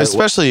 Griff,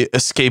 Especially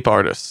escape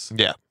artists.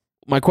 Yeah,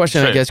 my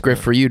question, I Sure. guess, Griff,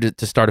 for you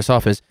to start us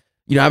off is,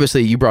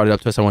 obviously you brought it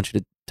up to us. I want you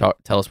to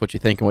tell us what you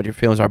think and what your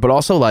feelings are. But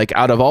also, like,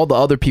 out of all the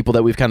other people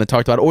that we've kind of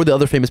talked about, or the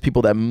other famous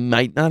people that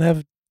might not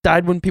have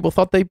died when people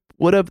thought they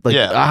would have, like,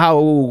 Yeah.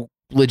 how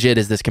legit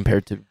is this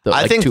compared to the,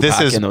 I like, think Tupac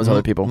this is and those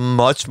other people?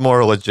 much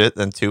more legit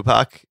than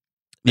Tupac.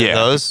 in Yeah.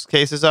 those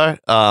cases are.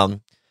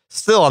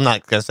 Still, I'm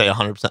not gonna say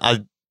 100%. I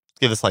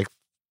give this, like,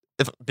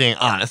 if being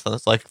honest,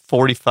 it's like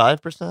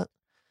 45%.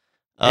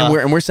 And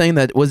we're saying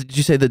that did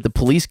you say that the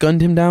police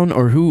gunned him down,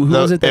 or who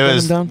was it that it gunned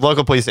was him down?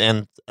 local police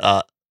and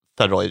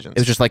federal agents. It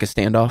was just like a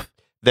standoff.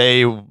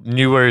 They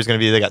knew where he was going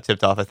to be. They got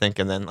tipped off, I think,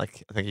 and then I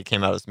think he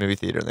came out of this movie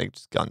theater and they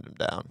just gunned him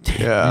down.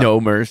 Yeah. No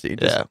mercy.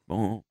 Just, Yeah.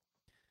 boom.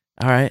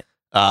 All right.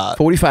 Uh,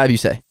 45, you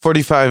say?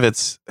 45.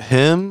 It's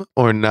him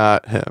or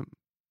not him.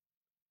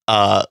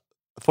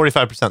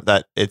 45%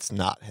 that it's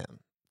not him.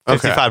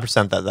 Okay.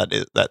 55%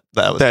 that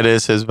was That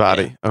is his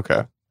body.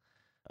 Okay.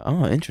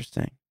 Oh,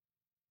 interesting.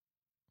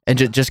 And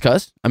just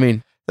cause? I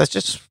mean, that's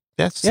just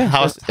That's Yeah,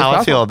 how it's I feel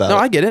possible. about No,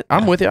 it. I get it.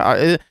 I'm with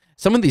you.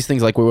 Some of these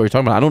things, like what we were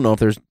talking about, I don't know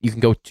if you can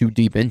go too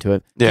deep into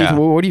it. Yeah. Keith,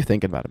 what are you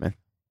thinking about it, man?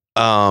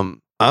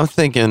 I'm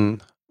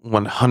thinking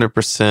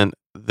 100%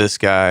 this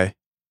guy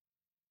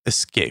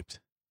escaped.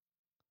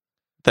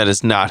 That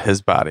is not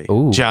his body.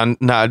 Ooh.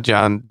 Not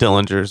John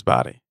Dillinger's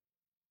body.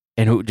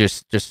 And who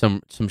just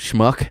some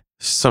schmuck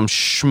Some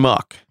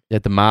schmuck.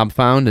 that the mob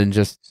found and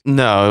just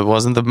No, it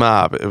wasn't the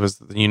mob. It was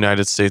the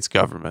United States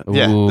government.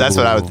 Yeah, that's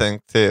what I would Ooh.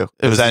 think too.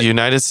 It was that the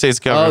United States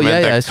government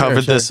yeah, that sure,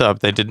 covered sure. this up.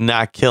 They did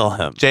not kill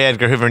him. J.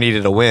 Edgar Hoover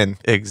needed a win.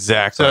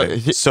 Exactly.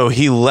 So So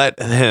he- he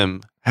let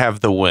him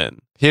have the win.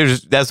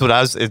 That's what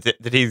I was.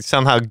 Did he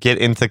somehow get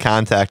into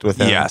contact with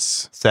him?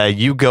 Yes. Say,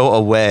 you go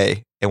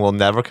away, and we'll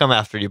never come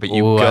after you. But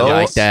you Ooh, go. I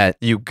like that.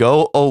 You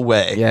go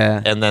away.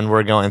 Yeah. And then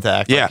we're going to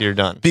act Yeah. like you're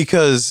done.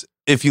 Because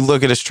if you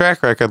look at his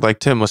track record, like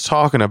Tim was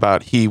talking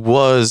about, he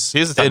was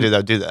He's the type of dude that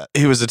would do that.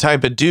 he was the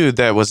type of dude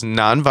that was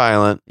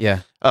nonviolent. Yeah.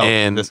 Oh,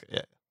 And-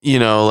 yeah. You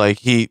know, like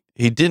he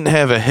didn't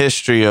have a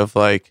history of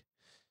like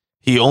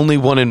he only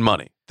wanted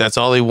money. That's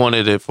all he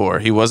wanted it for.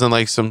 He wasn't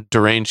like some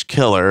deranged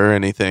killer or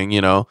anything,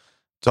 you know.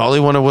 It's all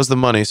he wanted was the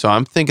money. So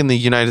I'm thinking the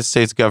United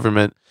States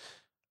government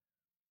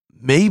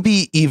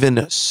maybe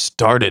even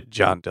started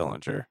John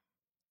Dillinger.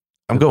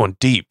 I'm going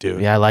deep,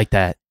 dude. Yeah, I like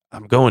that.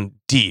 I'm going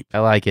deep. I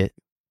like it.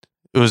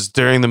 It was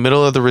during the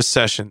middle of the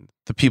recession.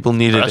 The people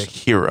needed Depression. a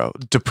hero.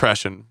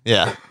 Depression.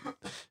 Yeah.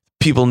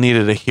 People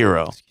needed a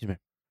hero. Excuse me.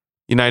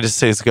 United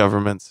States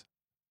government's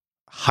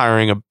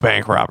hiring a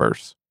bank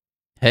robbers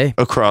Hey,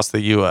 across the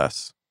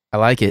U.S. I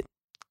like it.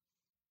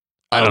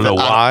 I don't know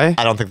thi- why.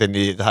 I don't think they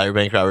needed to hire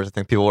bank robbers. I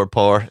think people were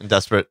poor and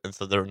desperate, and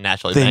so they were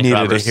naturally They bank needed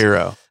robbers. a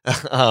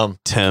hero.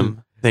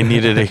 Tim. They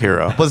needed a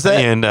hero. Was that-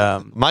 And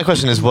My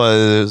question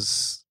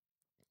was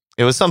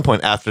it was some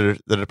point after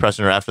the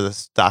depression or after the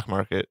stock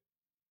market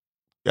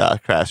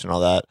crash and all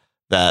that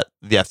the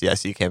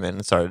FDIC came in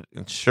and started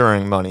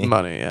insuring money.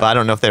 money. Yeah. But I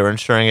don't know if they were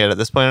insuring it at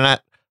this point or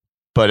not.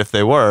 But if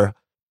they were,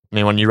 I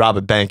mean, when you rob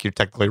a bank, you're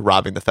technically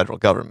robbing the federal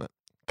government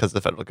because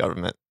the federal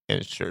government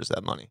insures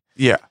that money.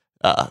 Yeah.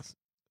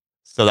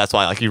 So that's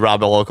why, like, you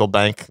rob a local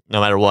bank,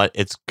 no matter what,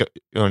 it's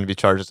going to be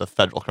charged as a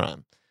federal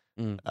crime.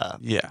 Mm.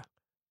 Yeah.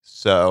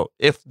 So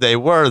if they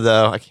were,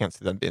 though, I can't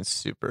see them being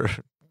super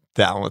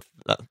down with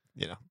that.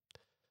 You know,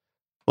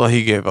 Well,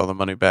 he gave all the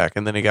money back,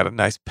 and then he got a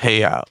nice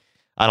payout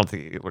I don't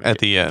think he would at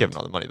the end. given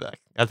all the money back.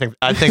 I think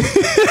I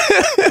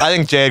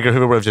think J. Edgar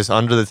Hoover would have just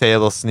under the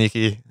table,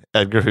 sneaky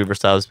Edgar Hoover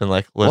style, has been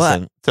like,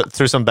 listen,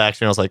 through some back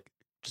channels, like,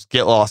 just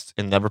get lost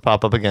and never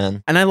pop up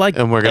again. And I like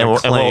and we're gonna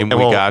claim we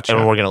got you.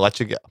 and we're gonna let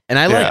you go. And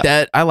I like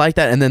that. I like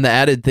that. And then the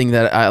added thing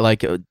that I like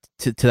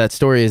to that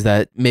story is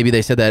that maybe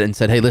they said that and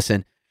said, hey,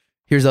 listen,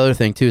 here's the other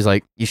thing too, is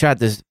like, you shot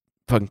this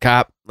fucking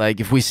cop. Like,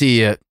 if we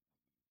see you,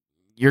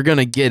 you're going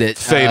to get it.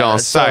 Fate on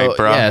sight,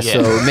 bro. Yeah, Yeah.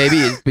 so maybe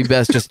it'd be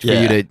best just for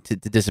Yeah. you to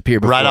disappear.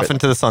 Before Right off it.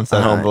 into the sunset,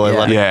 Uh-huh, homeboy. yeah.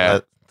 Let it- Yeah.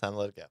 time to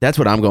let it go. That's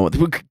what I'm going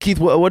with. Keith,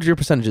 what's your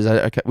percentages?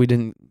 We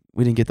didn't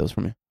get those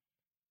from you.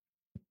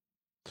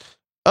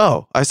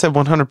 Oh, I said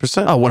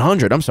 100%. Oh,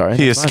 100. I'm sorry.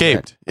 He That's my bad.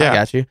 escaped. Yeah. I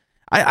got you.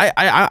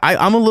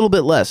 I'm a little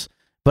bit less,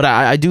 but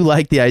I do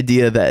like the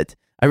idea that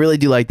I really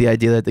do like the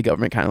idea that the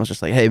government kind of was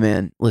just like, hey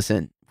man,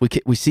 listen,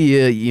 we see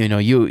you, you know,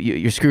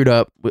 you're screwed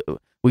up.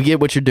 We get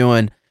what you're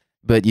doing,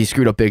 but you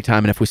screwed up big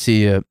time. And if we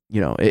see you, you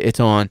know, it's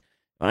on.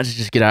 Why don't you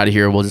just get out of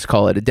here? We'll just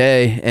call it a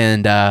day,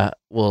 and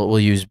we'll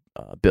use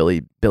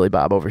Billy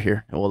Bob over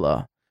here, and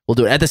we'll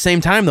do it. At the same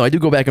time, though, I do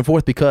go back and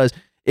forth because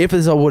if this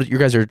is all what you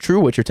guys are true,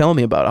 what you're telling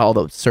me about all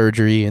the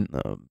surgery and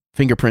the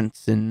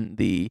fingerprints and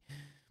the,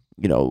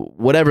 you know,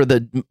 whatever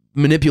the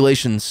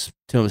manipulations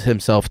to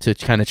himself to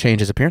kind of change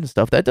his appearance and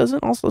stuff, that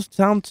doesn't also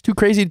sound too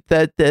crazy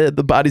that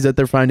the bodies that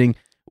they're finding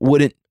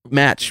wouldn't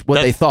match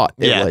what they thought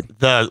it Yeah, would.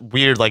 the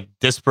weird, like,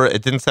 disparate.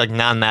 It didn't say like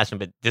non-matching,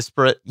 but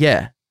disparate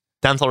Yeah.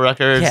 dental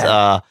records.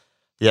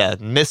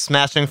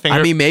 Mismatching finger.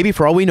 I mean, maybe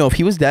for all we know,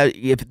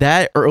 if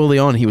that early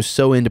on he was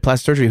so into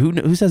plastic surgery,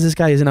 who says this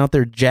guy isn't out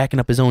there jacking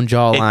up his own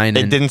jawline?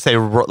 it didn't say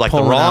like the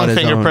pulling out wrong his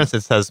fingerprints.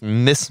 It says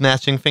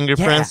mismatching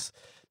fingerprints.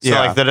 So Yeah.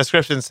 like the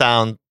descriptions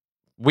sound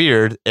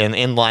weird and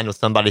in line with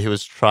somebody who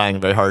was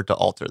trying very hard to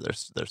alter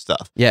their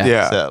stuff. Yeah.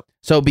 Yeah.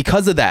 So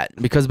because of that,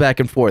 because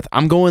back and forth,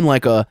 I'm going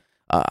like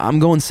I'm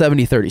going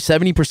 70-30.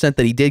 70%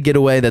 that he did get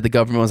away, that the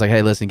government was like,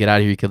 hey, listen, get out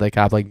of here, you killed that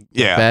cop, like,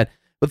 Yeah. bad.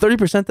 But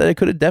 30% that it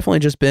could have definitely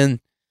just been,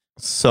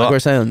 So like we're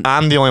saying,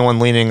 I'm the only one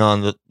leaning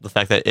on the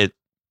fact that it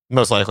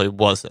most likely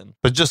was him,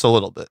 but just a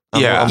little bit.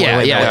 Yeah.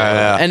 yeah.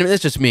 yeah. And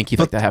it's just me and Keith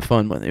like to have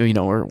fun with, you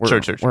know, we're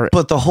Sure. we're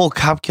But the whole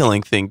cop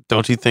killing thing,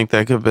 don't you think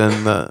that could have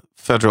been the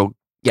federal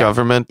Yeah.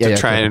 government Yeah, to yeah,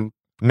 try totally. and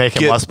Make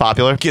him Get- less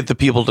popular. get the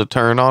people to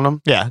turn on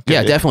him? Yeah.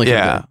 yeah, good. definitely. could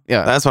Yeah. have been.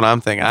 Yeah. That's what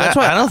I'm thinking. That's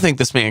why- I don't think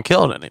this man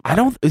killed anybody. I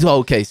don't.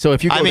 Okay, so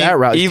if you go I mean, that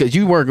route, even- because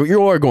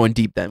you are going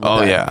deep then. With Oh,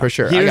 that, yeah. for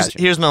sure. I Here's got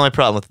you. here's my only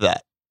problem with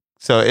that.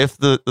 So if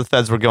the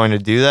feds were going to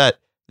do that,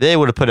 they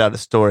would have put out a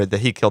story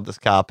that he killed this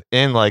cop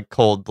in like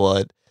cold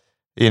blood.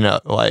 You know,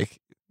 like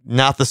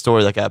not the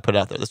story that got put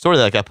out there. The story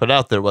that got put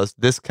out there was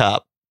this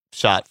cop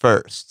shot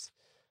first,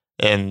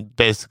 and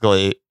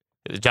basically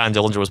John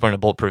Dillinger was wearing a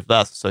bulletproof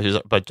vest,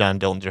 but John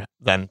Dillinger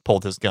then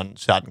pulled his gun,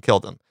 shot, and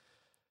killed him.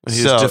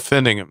 He's So,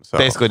 defending himself.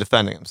 Basically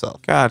defending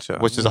himself, Gotcha.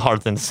 which is a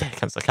hard thing to say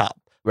against a cop.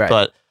 Right.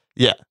 But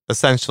yeah,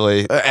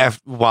 essentially,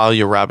 While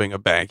you're robbing a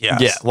bank,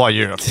 yes. yeah. While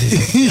you're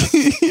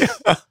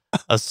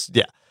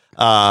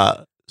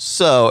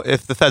so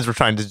if the feds were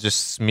trying to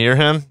just smear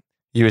him,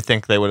 you would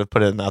think they would have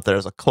put him out there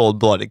as a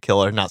cold-blooded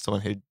killer, not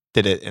someone who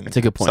did it in That's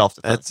a good point.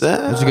 self-defense.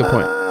 That's a good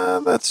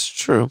point. That's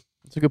true.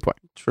 That's a good point.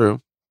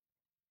 True.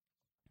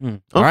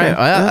 All right,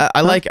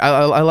 I like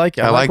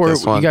where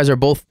this one. you guys are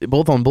both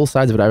on both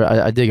sides of it.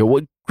 I dig it.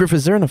 What, Griff?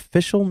 Is there an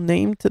official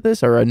name to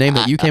this, or a name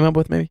that you came up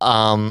with? Maybe.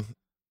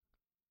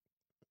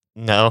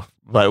 No,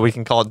 but we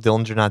can call it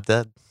Dillinger Not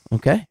Dead.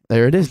 Okay,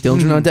 there it is.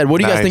 Dillinger Not Dead. What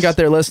do you guys Nice. think out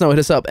there? Let us know. Hit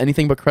us up.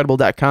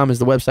 Anythingbutcredible.com is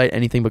the website.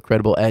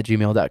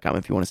 Anythingbutcredible@gmail.com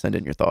if you want to send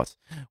in your thoughts.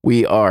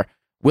 We are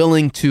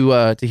willing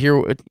to hear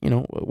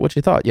what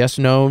you thought. Yes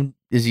or no?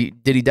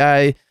 Did he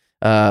die?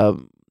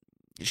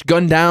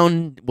 Gunned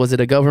down? Was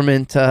it a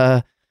government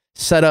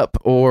setup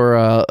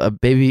or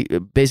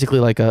basically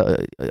like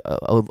a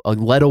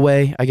let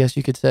away? I guess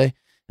you could say.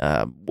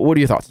 What are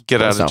your thoughts? Get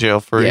Let out us of know. jail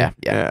free. Yeah.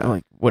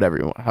 Like whatever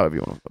you want, however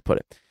you want to put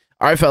it.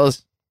 All right,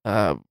 fellas.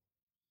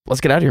 Let's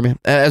get out of here, man.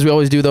 As we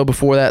always do, though,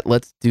 before that,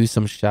 let's do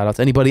some shout outs.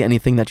 Anybody,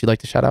 anything that you'd like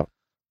to shout out?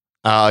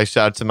 Shout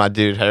out to my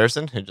dude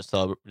Harrison, who just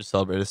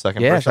celebrated his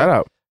second Yeah, birthday.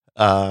 shout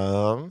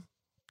out.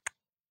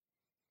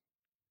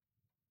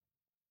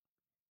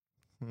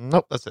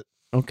 Nope, that's it.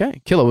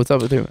 Okay. Killa, what's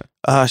up with you?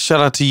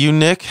 Shout out to you,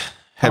 Nick.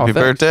 Happy thanks.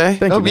 birthday.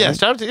 Thank Oh you, yeah, man.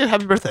 shout out to you.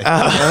 Happy birthday.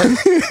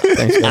 Thanks,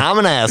 guys. I'm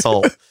an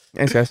asshole.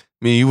 Thanks, guys.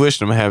 I mean, you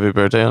wished him a happy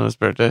birthday on his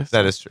birthday.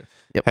 That is true.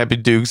 Happy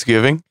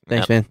Dukesgiving.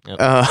 Thanks, man. Yep.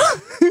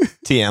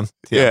 TM.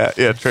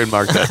 Yeah,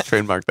 trademark that.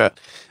 Trademark that.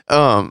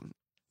 Happy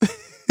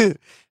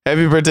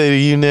birthday to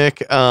you,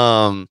 Nick.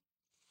 I'm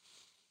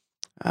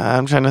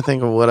trying to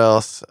think of what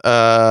else.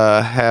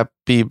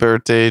 Happy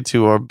birthday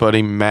to our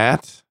buddy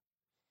Matt.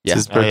 Yeah.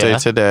 It's his birthday yeah.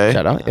 today.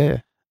 Shout out. Yeah.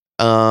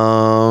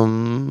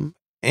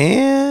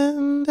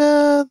 And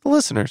the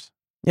listeners.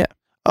 Yeah.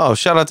 Oh,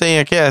 shout out to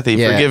Aunt Kathy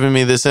Yeah. for giving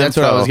me this info. That's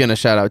what I was going to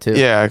shout out to.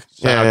 Yeah.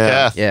 Shout out,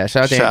 Kath. Yeah.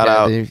 Shout out to Shout Aunt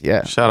out. Kathy.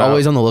 Yeah. Shout out.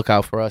 Always on the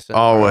lookout for us.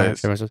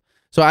 Always.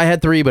 So I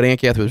had 3, but Aunt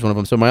Kathy was one of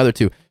them. So my other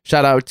 2.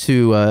 Shout out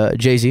to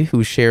Jay-Z,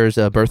 who shares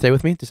a birthday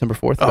with me, December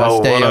 4th. The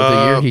best day what of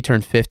the year. up? He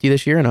turned 50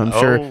 this year, and I'm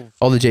sure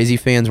all the Jay-Z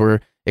fans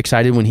were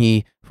excited when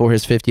he, for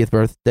his 50th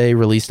birthday,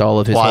 released all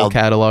of his whole Wild.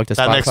 catalog to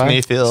That Spotify. makes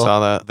me feel Saw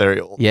that. very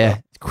old. Yeah,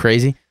 it's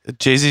crazy.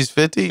 Jay-Z's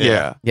 50?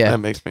 Yeah. Yeah. That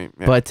makes me.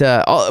 Yeah. But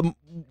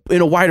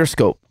in a wider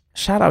scope,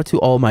 shout out to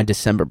all my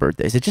December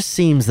birthdays. It just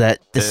seems that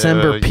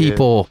December yeah.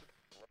 people,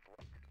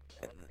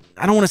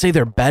 I don't want to say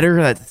they're better.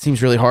 That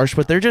seems really harsh,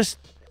 but they're just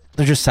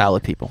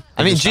solid people.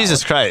 I mean,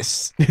 Jesus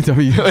Christ. It's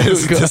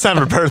It's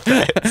December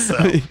birthday. So.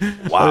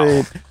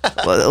 Wow.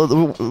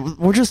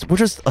 we're just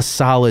a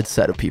solid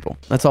set of people.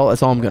 That's all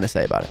I'm gonna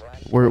say about it.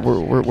 We're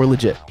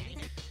legit.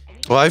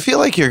 Well, I feel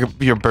like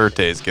your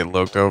birthdays get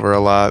looked over a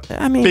lot.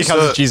 I mean,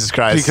 Because of Jesus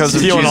Christ. because of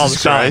He's stealing all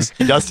Jesus the shine. Christ.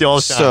 He does steal all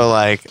the shine. So,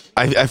 like,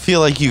 I feel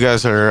like you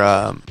guys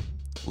are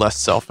less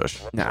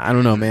selfish. nah, I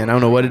don't know, man. I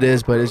don't know what it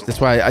is, but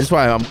that's why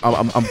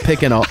I'm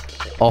picking a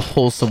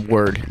wholesome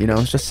word. You know,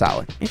 it's just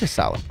solid. It's just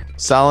solid.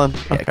 Solid?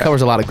 Yeah, it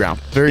covers a lot of ground.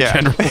 Very Yeah.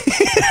 general.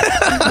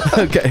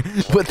 Okay,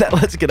 with that,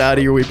 let's get out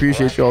of here. We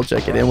appreciate you all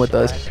checking in with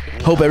us.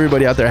 Hope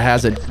everybody out there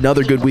has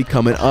another good week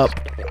coming up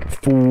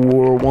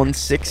for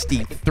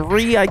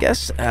 163, I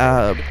guess.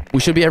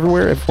 We should be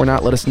everywhere. If we're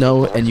not, let us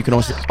know. And you can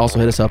also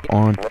hit us up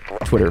on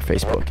Twitter,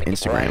 Facebook,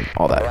 Instagram,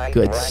 all that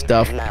good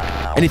stuff.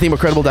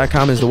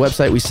 Anythingbutcredible.com is the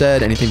website we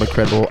said.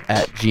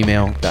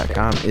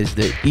 Anythingbutcredible@gmail.com is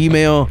the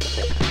email.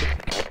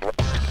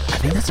 I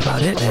think that's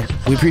about it, man.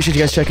 We appreciate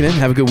you guys checking in.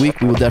 Have a good week.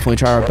 We will definitely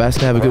try our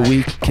best to have a good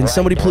week. Can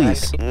somebody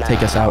please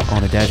take us out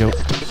on a dad joke?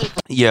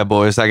 Yeah,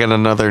 boys. I got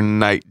another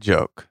night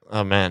joke.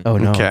 Oh, man. Oh,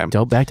 no. Okay.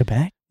 Dope back to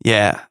back?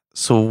 Yeah.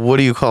 So, what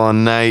do you call a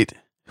knight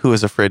who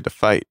is afraid to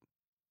fight?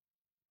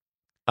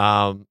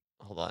 Hold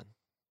on.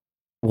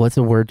 What's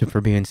a word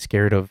for being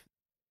scared of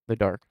the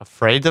dark?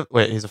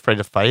 He's afraid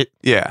to fight?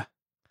 Yeah.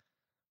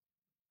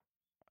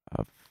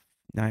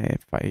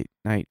 Night fight.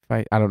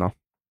 I don't know.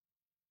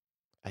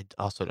 I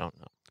also don't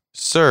know.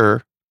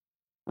 Sir,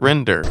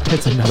 render.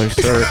 It's another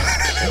sir.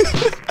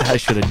 I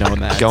should have known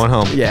that. Going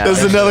home. Yeah. That's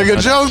I should've another known good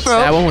that. joke, though.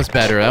 That one was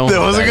better. That That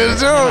was was a better. good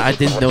joke. I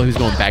didn't know he was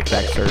going back to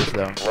back sirs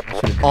though.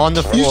 Should've- On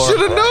the floor. You should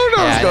have known I was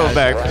Yeah, I going know.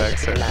 back,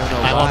 sir. I don't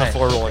know I'm on why. the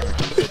floor rolling.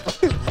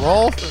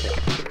 Roll.